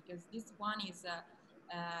wine, because this one is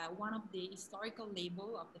one of the historical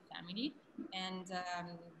label of the family. And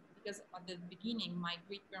because at the beginning, my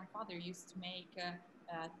great-grandfather used to make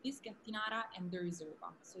this Catena and the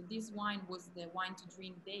Riserva. So this wine was the wine to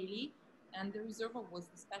drink daily, and the Riserva was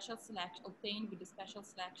the special selection, obtained with the special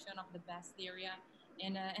selection of the best area,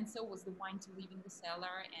 and so was the wine to leave in the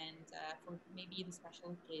cellar and for maybe the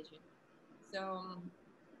special occasion. So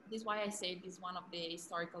this is why I say this is one of the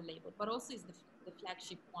historical labels, but also is the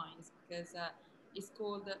flagship wines, because it's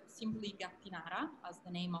called simply Gattinara as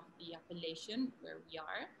the name of the appellation where we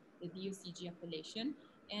are, the DOCG appellation,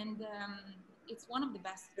 and it's one of the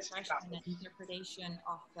best expression and interpretation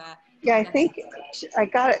of. Yeah, I think I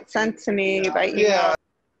got it sent to me by email. Yeah.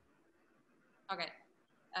 Okay.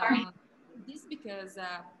 This because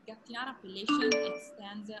Gattinara appellation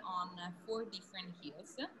extends on 4 different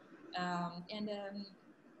hills, and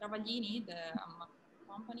Travaglini, the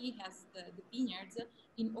company, has the vineyards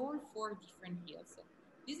in all 4 different hills.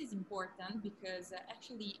 This is important because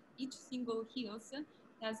actually each single hills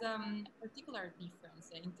has a particular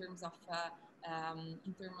difference in terms of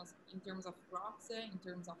rocks, in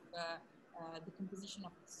terms of the composition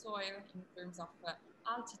of the soil, in terms of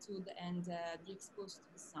altitude and the exposure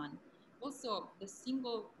to the sun. Also, the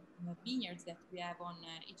single vineyards that we have on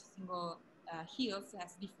each single hills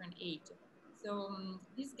has different age. So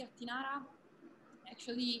this Gattinara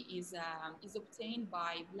actually is obtained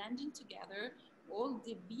by blending together all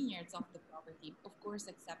the vineyards of the property, of course,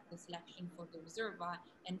 except the selection for the Riserva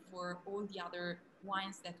and for all the other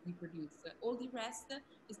wines that we produce. All the rest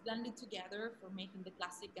is blended together for making the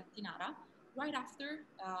classic Gattinara right after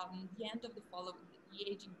the end of the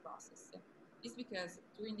aging process. This is because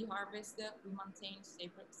during the harvest, we maintain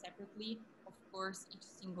separately, of course, each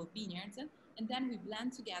single vineyard, and then we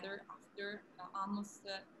blend together after almost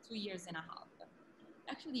 2 years and a half.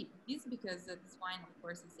 Actually, this is because this wine, of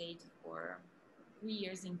course, is aged for 3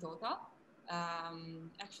 years in total.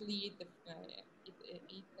 Actually, it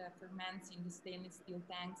ferments in the stainless steel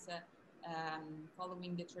tanks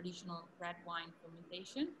following the traditional red wine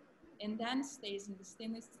fermentation, and then stays in the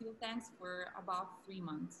stainless steel tanks for about 3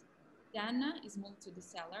 months. Then is moved to the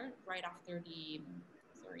cellar right after in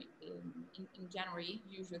January,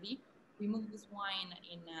 usually. We move this wine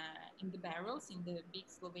in the barrels, in the big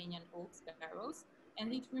Slovenian oaks barrels,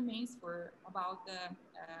 and it remains for about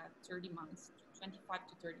 30 months, 25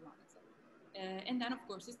 to 30 months. And then, of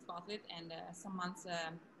course, it's bottled and some months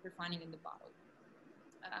refining in the bottle.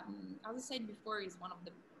 As I said before, is one of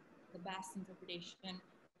the best interpretation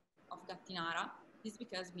of Gattinara. This is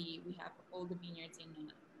because we have all the vineyards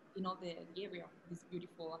in all the area of this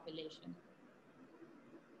beautiful appellation.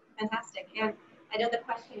 Fantastic. And I know the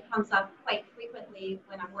question comes up quite frequently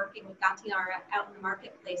when I'm working with Gattinara out in the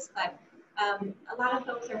marketplace, but a lot of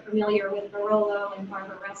folks are familiar with Barolo and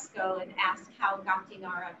Barbaresco and ask how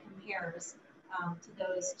Gattinara compares to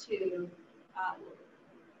those 2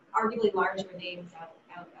 arguably larger names out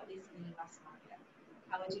at least in the US market.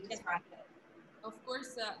 How would you describe it? Of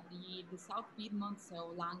course, the South Piedmont,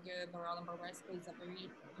 so Langhe, Barolo, and Barbaresco is a very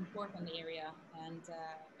important area, and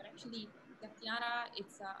but actually Gattinara,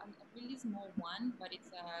 it's a really small one, but it's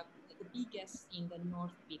the biggest in the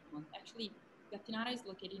North Piedmont. Actually, Gattinara is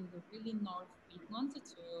located in the really North Piedmont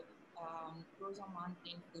to Rosa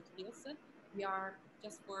Mountain foothills. We are,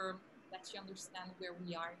 just for let you understand where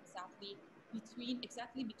we are exactly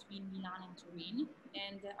between Milan and Turin,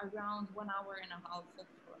 and around 1 hour and a half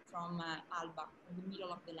from Alba, in the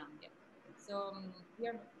middle of the Langhe. So we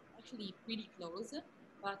are actually pretty close,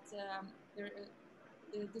 but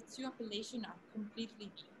the two appellations are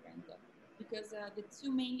completely different because the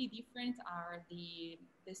two mainly different are the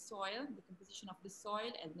soil, the composition of the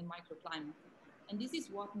soil, and the microclimate. And this is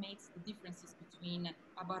what makes the differences between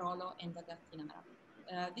a Barolo and a Gattinara.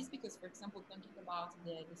 This because, for example, thinking about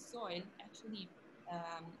the soil, actually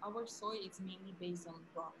our soil is mainly based on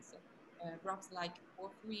rocks. Rocks like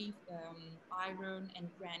porphyry, iron, and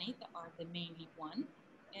granite are the mainly one.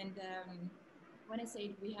 And when I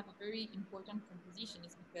say we have a very important composition,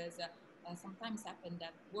 is because sometimes happen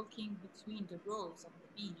that walking between the rows of the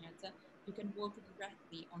vineyards, you can walk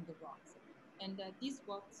directly on the rocks. And this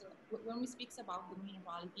what when we speak about the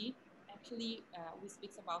minerality, actually we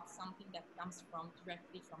speak about something that comes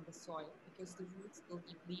directly from the soil, because the roots go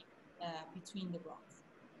deeply between the rocks.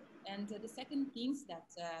 And the second thing that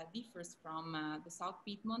differs from the South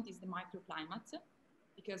Piedmont is the microclimate,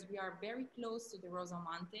 because we are very close to the Rosa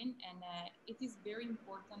Mountain, and it is very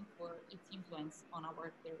important for its influence on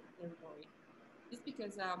our territory. This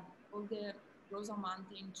because all the Rosa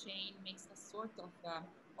Mountain chain makes a sort of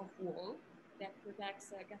wall that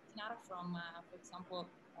protects Gattinara from, for example,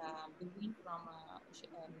 the wind from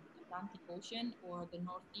Atlantic Ocean or the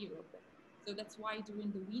North Europe. So that's why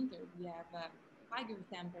during the winter we have higher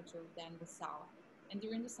temperature than the south, and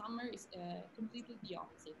during the summer is completely the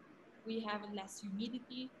opposite. We have less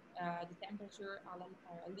humidity, the temperature are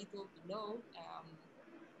a little below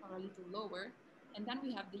or a little lower, and then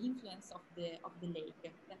we have the influence of the lake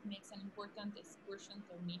that makes an important excursion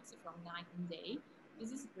techniques from night and day.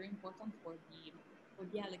 This is very important for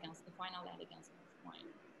the elegance, the final elegance of this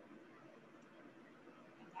wine.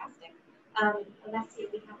 Fantastic. Let's see,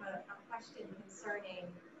 we have a question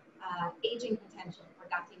concerning aging potential for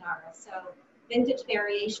Gattinara. So vintage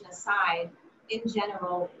variation aside, in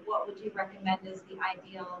general, what would you recommend is the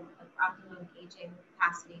ideal optimum aging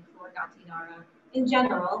capacity for Gattinara in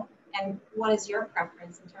general, and what is your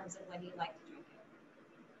preference in terms of when you like to drink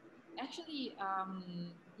it? Actually,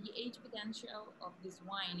 the age potential of this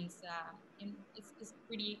wine is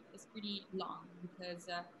pretty long, because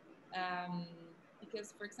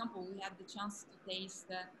for example, we had the chance to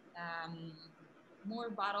taste more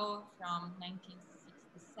bottle from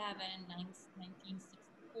 1967,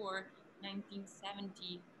 1964,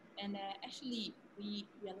 1970, and actually we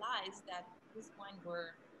realized that these wines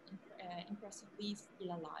were impressively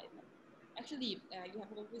still alive. Actually, you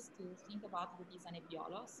have always to think about what is a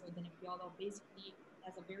Nebbiolo. So the Nebbiolo basically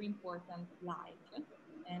has a very important life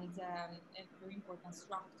and a very important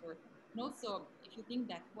structure. And also, if you think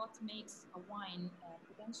that what makes a wine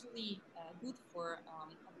potentially good for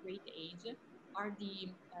a great age are the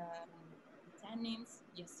tannins,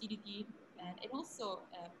 the acidity, and it also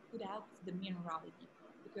could help the minerality,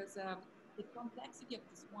 because the complexity of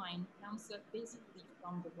this wine comes basically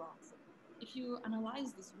from the rocks. If you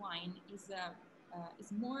analyze this wine, is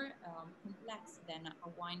more complex than a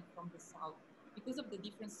wine from the south because of the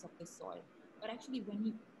difference of the soil. But actually, when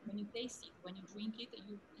you taste it, when you drink it,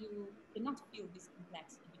 you cannot feel this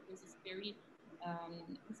complexity, because it's very,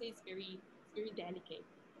 I say it's very delicate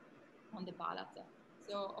on the palate.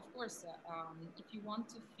 So of course, if you want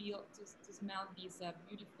to smell these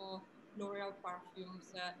beautiful floral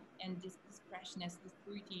perfumes and this freshness, this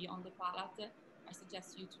purity on the palate, I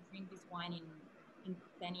suggest you to drink this wine in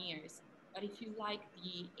 10 years. But if you like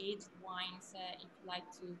the aged wines, if you like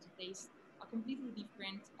to taste a completely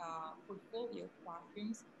different portfolio of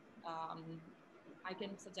perfumes, I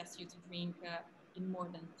can suggest you to drink in more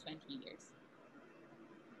than 20 years.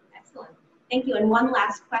 Excellent. Thank you. And one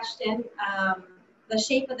last question. The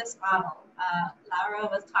shape of this bottle. Laure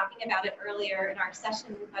was talking about it earlier in our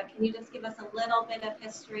session, but can you just give us a little bit of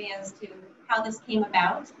history as to how this came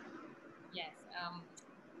about? Yes.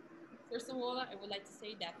 First of all, I would like to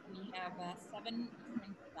say that we have 7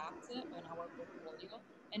 different products on our portfolio,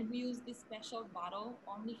 and we use this special bottle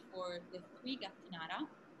only for the 3 Gattinara,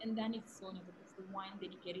 and then it's Sogno, that is the wine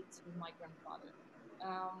dedicated to my grandfather.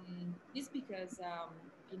 This because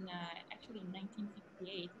in actually in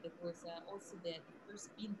 1958, that was also the first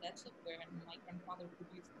vintage where my grandfather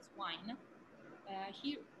produced this wine.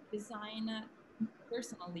 He designed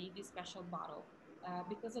personally this special bottle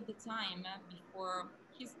because at the time before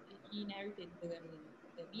he inherited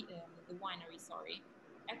the winery. Sorry,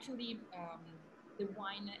 actually, the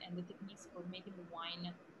wine and the techniques for making the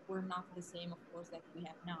wine were not the same, of course, that we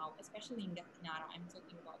have now, especially in Gattinara. I'm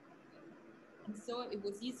talking about Gattinara. And so it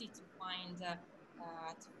was easy to find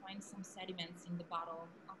some sediments in the bottle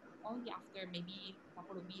only after maybe a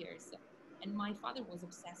couple of years. And my father was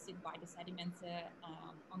obsessed by the sediments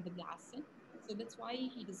on the glass. So that's why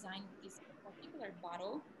he designed this particular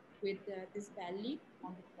bottle with this belly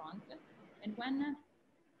on the front. And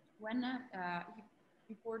when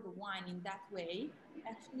he poured the wine in that way,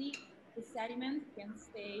 actually the sediment can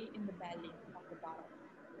stay in the belly of the bottle.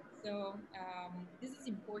 So this is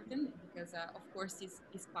important because, of course,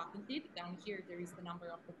 it's patented. Down here, there is the number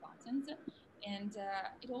of the patent. And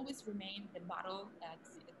it always remained the bottle,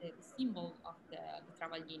 the symbol of the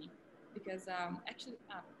Travaglini. Because actually,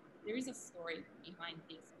 there is a story behind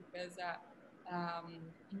this. Because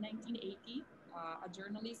in 1980, a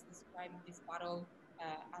journalist described this bottle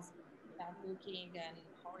as bad looking and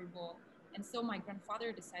horrible. And so my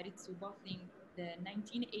grandfather decided to bottling the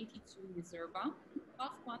 1982 Reserva,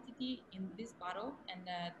 half quantity in this bottle and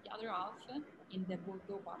the other half in the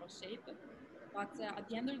Bordeaux bottle shape. But at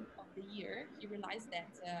the end of the year, he realized that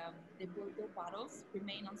the Bordeaux bottles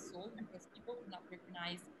remain unsold because people could not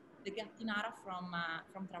recognize the Gattinara from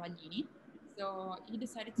Travaglini. So he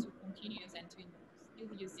decided to continue and to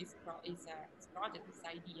still use his project, this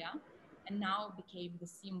idea, and now became the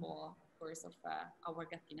symbol, of course, of our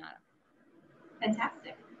Gattinara.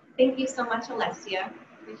 Fantastic. Thank you so much, Alessia.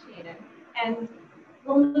 Appreciate it. And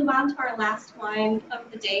we'll move on to our last wine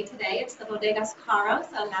of the day today. It's the Bodegas CARO.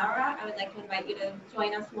 So Laura, I would like to invite you to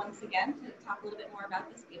join us once again to talk a little bit more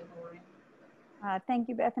about this beautiful wine. Thank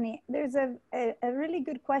you, Bethany. There's a really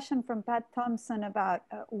good question from Pat Thompson about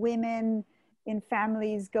women in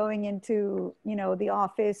families going into, the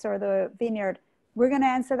office or the vineyard. We're going to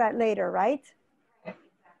answer that later, right?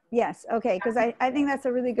 Yes. Okay. Because I think that's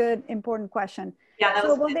a really good, important question. Yeah, that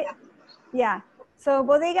was fantastic. Yeah. So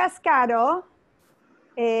Bodegas CARO.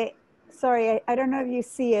 Sorry, I don't know if you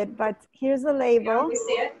see it, but here's the label. Yeah, we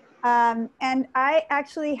see it. And I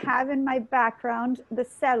actually have in my background the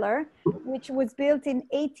cellar, which was built in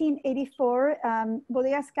 1884.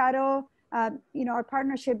 Bodegas CARO, our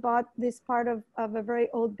partnership bought this part of a very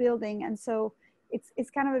old building. And so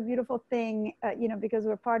it's kind of a beautiful thing, because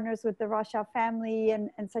we're partners with the Rothschild family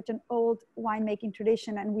and such an old winemaking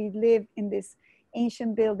tradition. And we live in this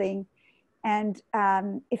ancient building. And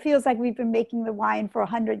it feels like we've been making the wine for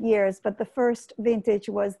 100 years, but the first vintage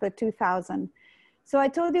was the 2000. So I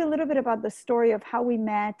told you a little bit about the story of how we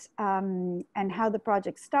met and how the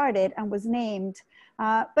project started and was named.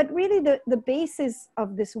 But really the basis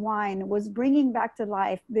of this wine was bringing back to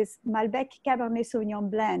life this Malbec Cabernet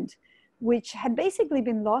Sauvignon blend, which had basically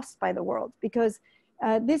been lost by the world because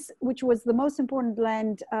this, which was the most important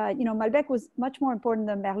blend, Malbec was much more important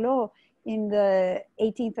than Merlot in the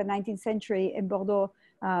 18th and 19th century in Bordeaux.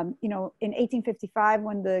 In 1855,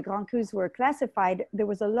 when the Grand Crus were classified, there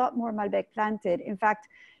was a lot more Malbec planted. In fact,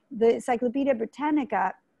 the Encyclopedia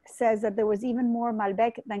Britannica says that there was even more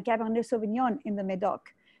Malbec than Cabernet Sauvignon in the Médoc.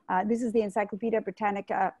 This is the Encyclopedia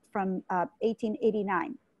Britannica from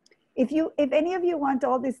 1889. If any of you want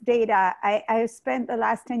all this data, I spent the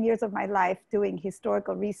last 10 years of my life doing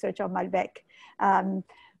historical research on Malbec.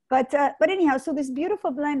 But anyhow, so this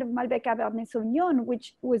beautiful blend of Malbec Cabernet Sauvignon,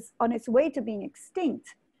 which was on its way to being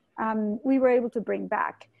extinct, we were able to bring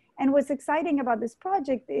back. And what's exciting about this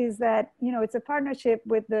project is that, it's a partnership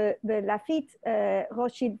with the Lafite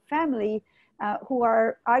Rothschild family, who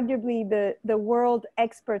are arguably the world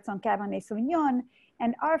experts on Cabernet Sauvignon,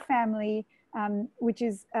 and our family, which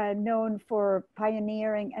is known for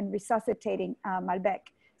pioneering and resuscitating Malbec.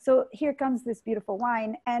 So here comes this beautiful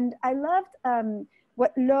wine. And I loved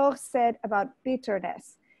what Laure said about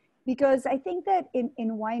bitterness, because I think that in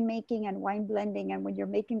winemaking and wine blending and when you're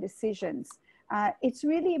making decisions, it's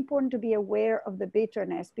really important to be aware of the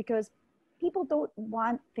bitterness, because people don't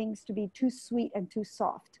want things to be too sweet and too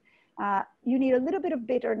soft. You need a little bit of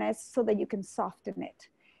bitterness so that you can soften it.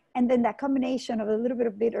 And then that combination of a little bit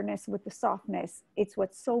of bitterness with the softness, it's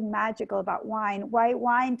what's so magical about wine. Why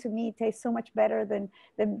wine to me tastes so much better than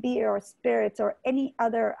beer or spirits or any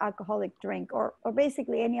other alcoholic drink, or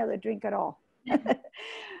basically any other drink at all.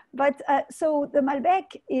 But so the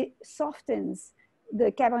Malbec, it softens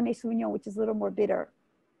the Cabernet Sauvignon, which is a little more bitter.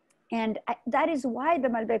 And that is why the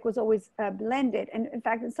Malbec was always blended. And in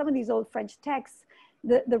fact, in some of these old French texts,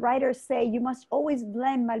 the writers say you must always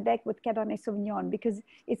blend Malbec with Cabernet Sauvignon because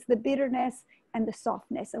it's the bitterness and the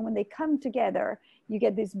softness. And when they come together, you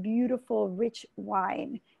get this beautiful, rich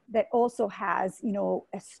wine that also has, you know,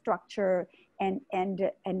 a structure and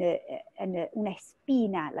una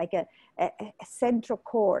espina, like a central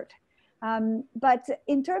cord. But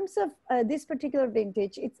in terms of this particular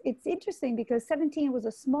vintage, it's interesting because 17 was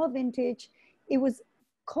a small vintage. It was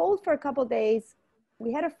cold for a couple of days.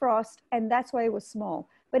 We had a frost, and that's why it was small.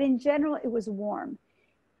 But in general, it was warm.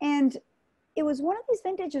 And it was one of these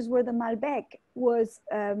vintages where the Malbec was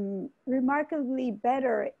remarkably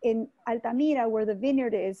better in Altamira, where the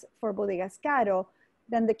vineyard is for Bodegas CARO,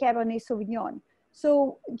 than the Cabernet Sauvignon.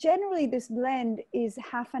 So generally this blend is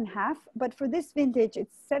half and half, but for this vintage,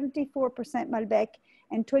 it's 74% Malbec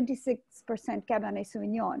and 26% Cabernet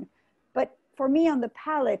Sauvignon. But for me on the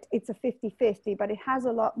palate, it's a 50-50, but it has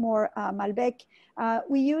a lot more Malbec.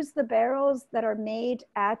 We use the barrels that are made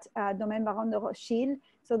at Domaine Baron de Rothschild.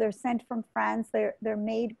 So they're sent from France. They're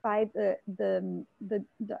made by the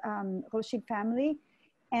Rothschild family.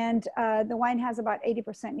 And the wine has about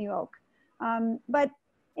 80% new oak. But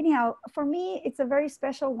anyhow, for me, it's a very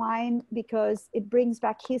special wine because it brings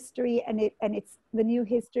back history, and it's the new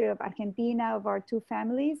history of Argentina, of our two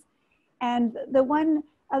families. And the one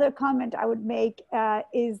other comment I would make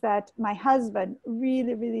is that my husband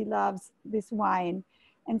really, really loves this wine.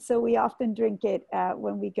 And so we often drink it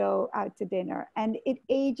when we go out to dinner. And it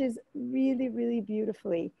ages really, really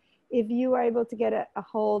beautifully. If you are able to get a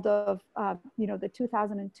hold of, you know, the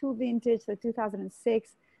 2002 vintage, the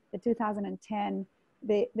 2006, the 2010,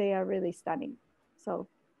 they are really stunning. So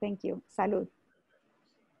thank you. Salud.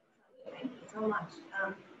 Thank you so much.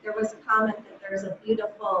 There was a comment that there's a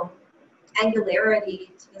beautiful angularity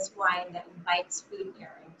to this wine that invites food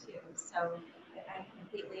pairing too. So I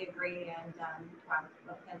completely agree. And wow,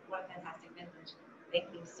 what a fantastic vintage. Thank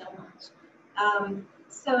you so much.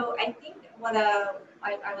 So I think what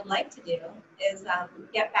I would like to do is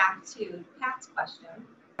get back to Pat's question.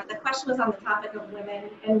 The question was on the topic of women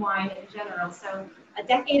and wine in general. So a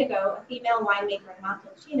decade ago, a female winemaker in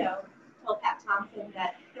Montalcino told Pat Thompson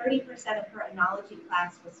that 30% of her enology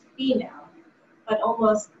class was female, but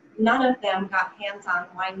almost none of them got hands-on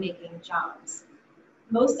winemaking jobs.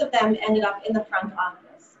 Most of them ended up in the front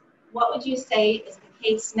office. What would you say is the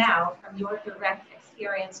case now from your direct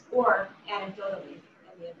experience or anecdotally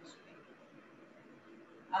in the industry?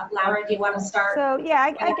 Laure, do you want to start? So yeah,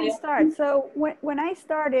 I can start. So when I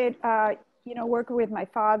started, you know, working with my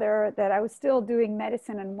father, that I was still doing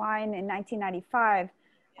medicine and wine in 1995,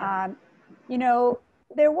 you know,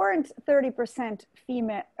 there weren't 30%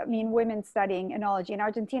 female, women studying enology. In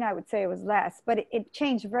Argentina, I would say it was less, but it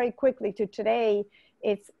changed very quickly to today.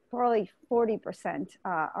 It's probably 40%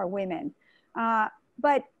 are women.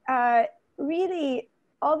 But really,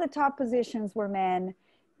 all the top positions were men.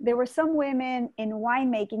 There were some women in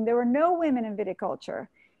winemaking. There were no women in viticulture.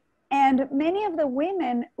 And many of the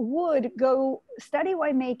women would go study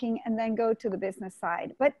winemaking and then go to the business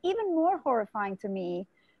side. But even more horrifying to me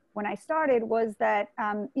when I started was that,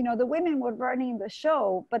 you know, the women were running the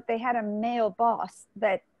show, but they had a male boss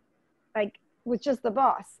that like was just the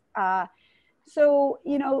boss. So,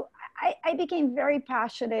 you know, I became very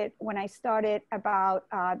passionate when I started about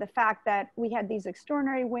the fact that we had these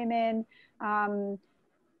extraordinary women.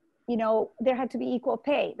 You know, there had to be equal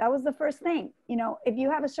pay. That was the first thing. You know, if you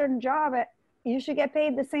have a certain job, you should get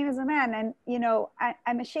paid the same as a man. And, you know,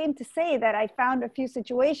 I'm ashamed to say that I found a few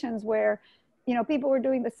situations where, you know, people were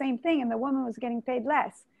doing the same thing and the woman was getting paid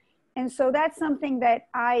less. And so that's something that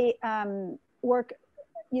I work,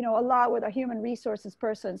 you know, a lot with a human resources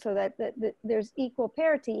person so that there's equal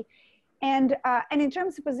parity. And in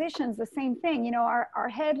terms of positions, the same thing. You know, our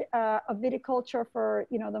head of viticulture for,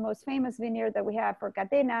 you know, the most famous vineyard that we have for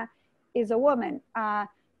Catena is a woman,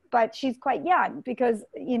 but she's quite young because,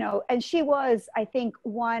 you know, and she was, I think,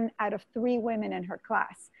 1 out of 3 women in her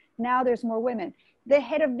class. Now there's more women. The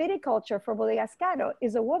head of viticulture for Bodegas CARO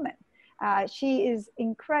is a woman. She is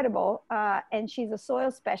incredible, and she's a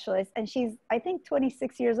soil specialist, and she's, I think,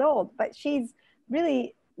 26 years old, but she's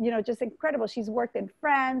really, you know, just incredible. She's worked in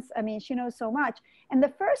France. I mean, she knows so much. And the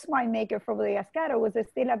first winemaker for Bodegas CARO was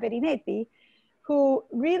Estela Perinetti, who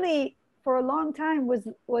really, for a long time, was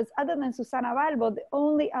other than Susana Balbo, the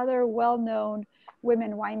only other well-known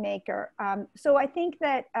women winemaker. So I think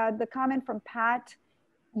that the comment from Pat,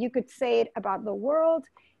 you could say it about the world.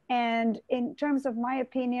 And in terms of my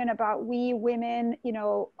opinion about we women, you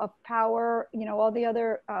know, of power, you know, all the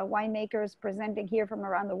other winemakers presenting here from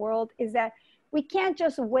around the world, is that we can't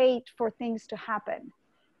just wait for things to happen.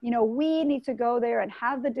 You know, we need to go there and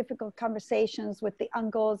have the difficult conversations with the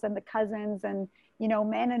uncles and the cousins and, you know,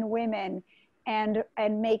 men and women, and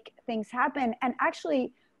make things happen. And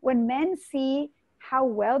actually, when men see how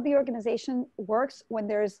well the organization works, when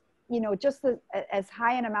there's, you know, just as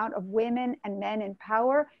high an amount of women and men in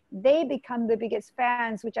power, they become the biggest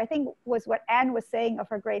fans, which I think was what Anne was saying of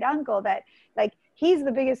her great uncle, that like he's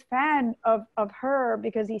the biggest fan of her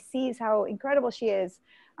because he sees how incredible she is.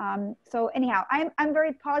 So anyhow, I'm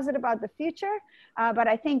very positive about the future, but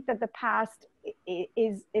I think that the past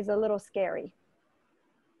is a little scary.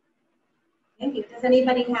 Thank you. Does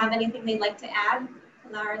anybody have anything they'd like to add to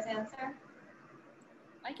Laure's answer?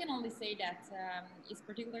 I can only say that it's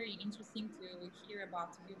particularly interesting to hear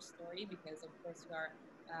about your story because, of course, you are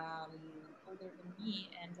older than me.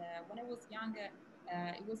 And when I was younger,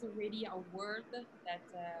 it was already a word that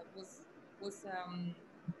was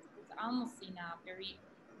almost in a very,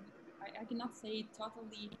 I cannot say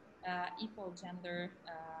totally equal gender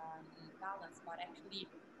balance, but actually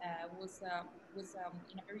was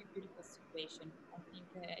in a very beautiful situation. I think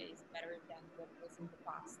it's better than what was in the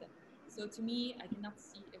past. So to me, I cannot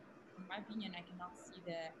see, in my opinion, I cannot see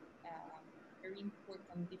the very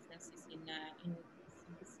important differences in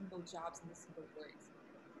the single jobs and the single works.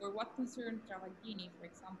 For what concerns Travaglini, for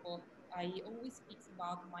example, I always speak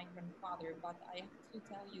about my grandfather, but I have to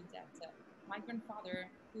tell you that my grandfather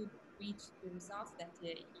could reach the results that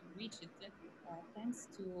he reached thanks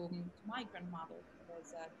to my grandmother,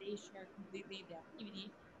 because they share completely the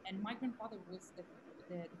activity, and my grandfather was the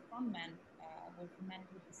front man, was the man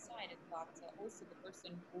who decided, but also the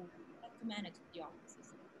person who had to manage the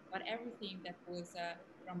offices. But everything that was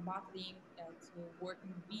from bottling to working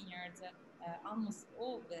in vineyards, almost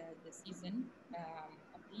all the season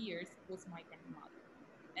of the years was my grandmother.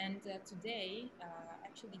 And today,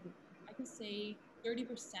 actually, I can say 30%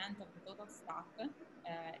 of the total staff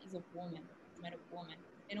is of women, is made of women.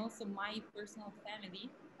 And also my personal family,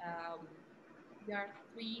 we are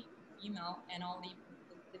 3 female, and only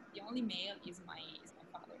the only male is my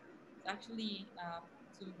father. So actually,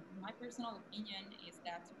 to my personal opinion is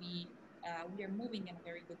that we are moving in a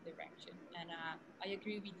very good direction. And I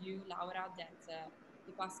agree with you, Laura, that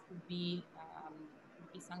the past could be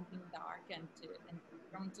something dark, and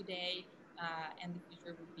from today and the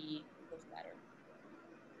future would be, of course, better.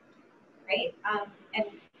 Great. And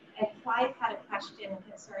Clive had a question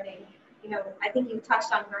concerning, you know, I think you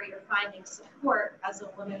touched on where you're finding support as a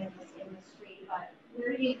woman in this industry, but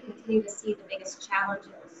where do you continue to see the biggest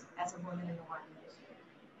challenges as a woman in the wine industry?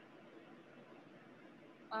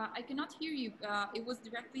 I cannot hear you. It was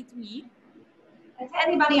directly to me. And to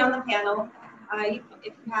anybody on the panel, if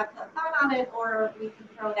you have a thought on it, or we can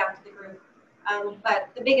throw it out to the group. But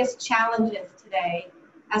the biggest challenges today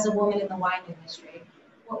as a woman in the wine industry,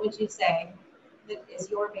 what would you say that is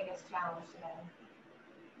your biggest challenge today?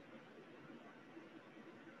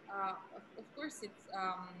 Of course, it's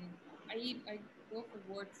I go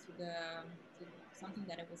forward to something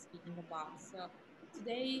that I was speaking about. So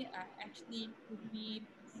today, actually,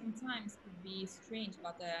 sometimes could be strange,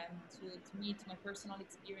 but to me, to my personal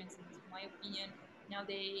experience and to my opinion,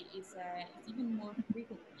 nowadays it's even more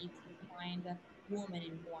frequently to find a woman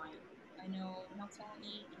in wine. I know not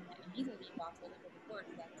only in Italy, but all over the world,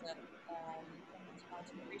 that from one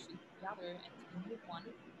generation to the other and to the new one,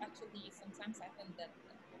 actually sometimes happen that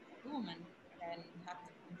a woman can have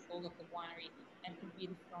the control of the winery and could be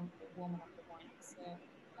the front woman of the winery. So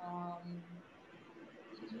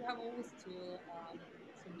you have always to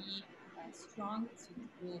be strong to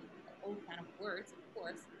do all kind of words, of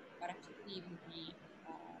course, but actually it would be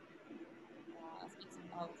speaks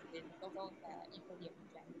about the total equality of the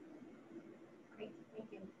gender. Great,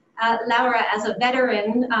 thank you. Laura, as a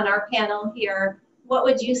veteran on our panel here, what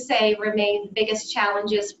would you say remain the biggest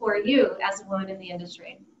challenges for you as a woman in the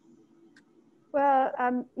industry? Well,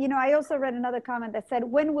 you know, I also read another comment that said,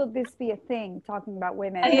 when will this be a thing, talking about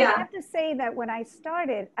women? Yeah. I have to say that when I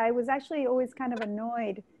started, I was actually always kind of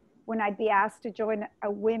annoyed when I'd be asked to join a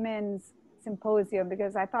women's symposium,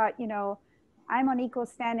 because I thought, you know, I'm on equal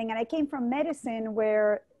standing. And I came from medicine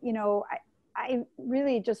where, you know, I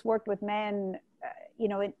really just worked with men, you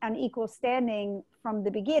know, on equal standing from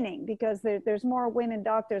the beginning, because there's more women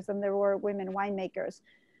doctors than there were women winemakers.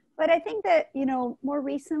 But I think that, you know, more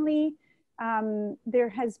recently, there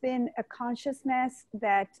has been a consciousness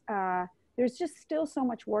that there's just still so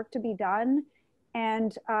much work to be done.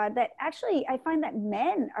 And that actually, I find that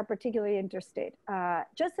men are particularly interested,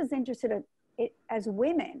 just as interested as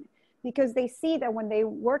women, because they see that when they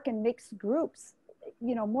work in mixed groups,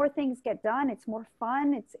 you know, more things get done, it's more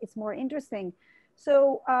fun, it's more interesting.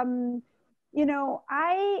 So, you know,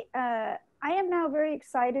 I am now very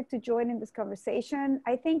excited to join in this conversation.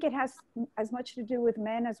 I think it has as much to do with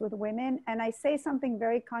men as with women. And I say something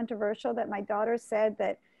very controversial that my daughter said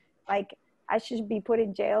that, like, I should be put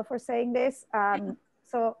in jail for saying this.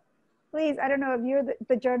 So please, I don't know if you're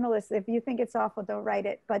the journalist, if you think it's awful, don't write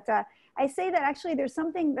it. But I say that actually there's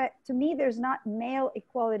something that, to me, there's not male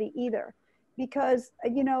equality either. Because,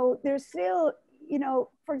 you know, there's still, you know,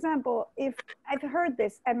 for example, if I've heard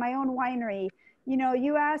this at my own winery, you know,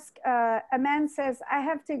 you ask, a man says, I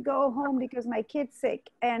have to go home because my kid's sick.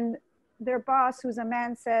 And their boss, who's a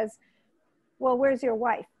man, says, well, where's your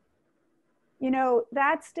wife? You know,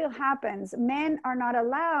 that still happens. Men are not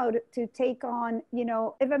allowed to take on, you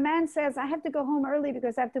know, if a man says, I have to go home early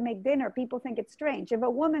because I have to make dinner, people think it's strange. If a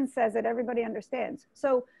woman says it, everybody understands.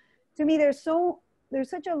 So to me, there's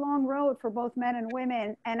such a long road for both men and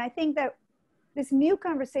women. And I think that this new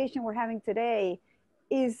conversation we're having today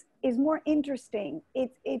is more interesting.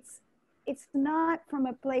 It's not from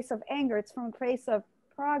a place of anger, it's from a place of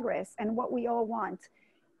progress and what we all want.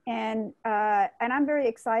 And I'm very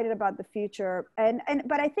excited about the future.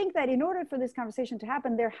 But I think that in order for this conversation to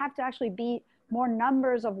happen, there have to actually be more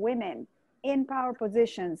numbers of women in power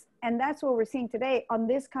positions. And that's what we're seeing today on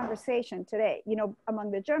this conversation today, you know,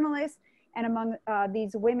 among the journalists and among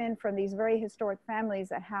these women from these very historic families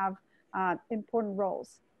that have important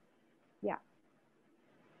roles. Yeah.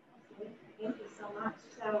 Thank you so much.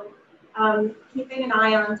 So keeping an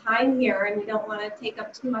eye on time here, and we don't want to take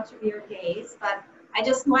up too much of your days, but I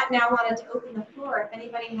just now wanted to open the floor. If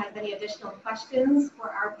anybody has any additional questions for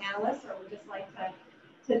our panelists, or would just like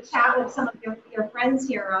to chat with some of your friends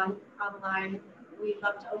here online, we'd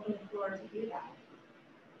love to open the floor to do that.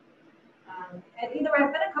 And there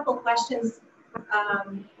have been a couple questions,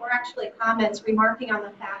 or actually comments, remarking on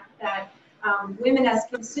the fact that women as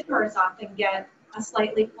consumers often get a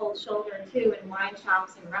slightly cold shoulder too in wine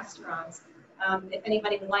shops and restaurants. If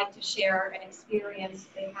anybody would like to share an experience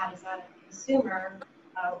they had as a consumer,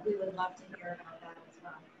 we would love to hear about that as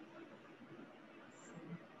well.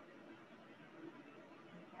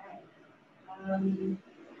 Okay.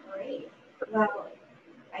 Great. Well,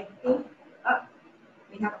 I think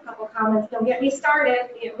we have a couple comments. Don't get me started.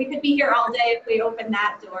 We could be here all day if we open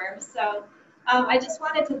that door. So I just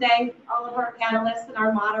wanted to thank all of our panelists and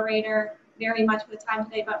our moderator very much for the time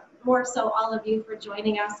today, but more so all of you for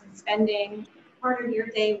joining us and spending part of your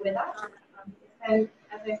day with us. It's been,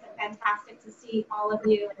 as I said, fantastic to see all of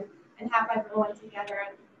you and have everyone together,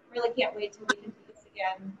 and really can't wait till we can do this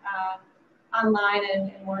again online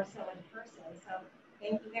and more so in person. So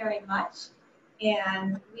thank you very much.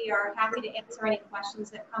 And we are happy to answer any questions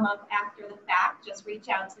that come up after the fact. Just reach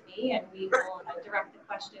out to me and we will direct the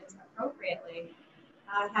questions appropriately.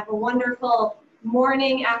 Have a wonderful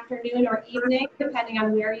morning, afternoon, or evening, depending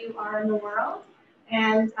on where you are in the world.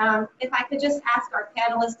 And if I could just ask our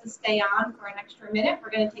panelists to stay on for an extra minute, we're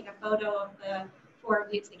going to take a photo of the four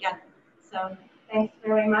of you together. So thanks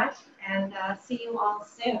very much, and see you all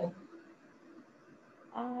soon.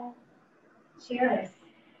 Cheers.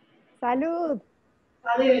 Salud.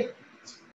 Salud.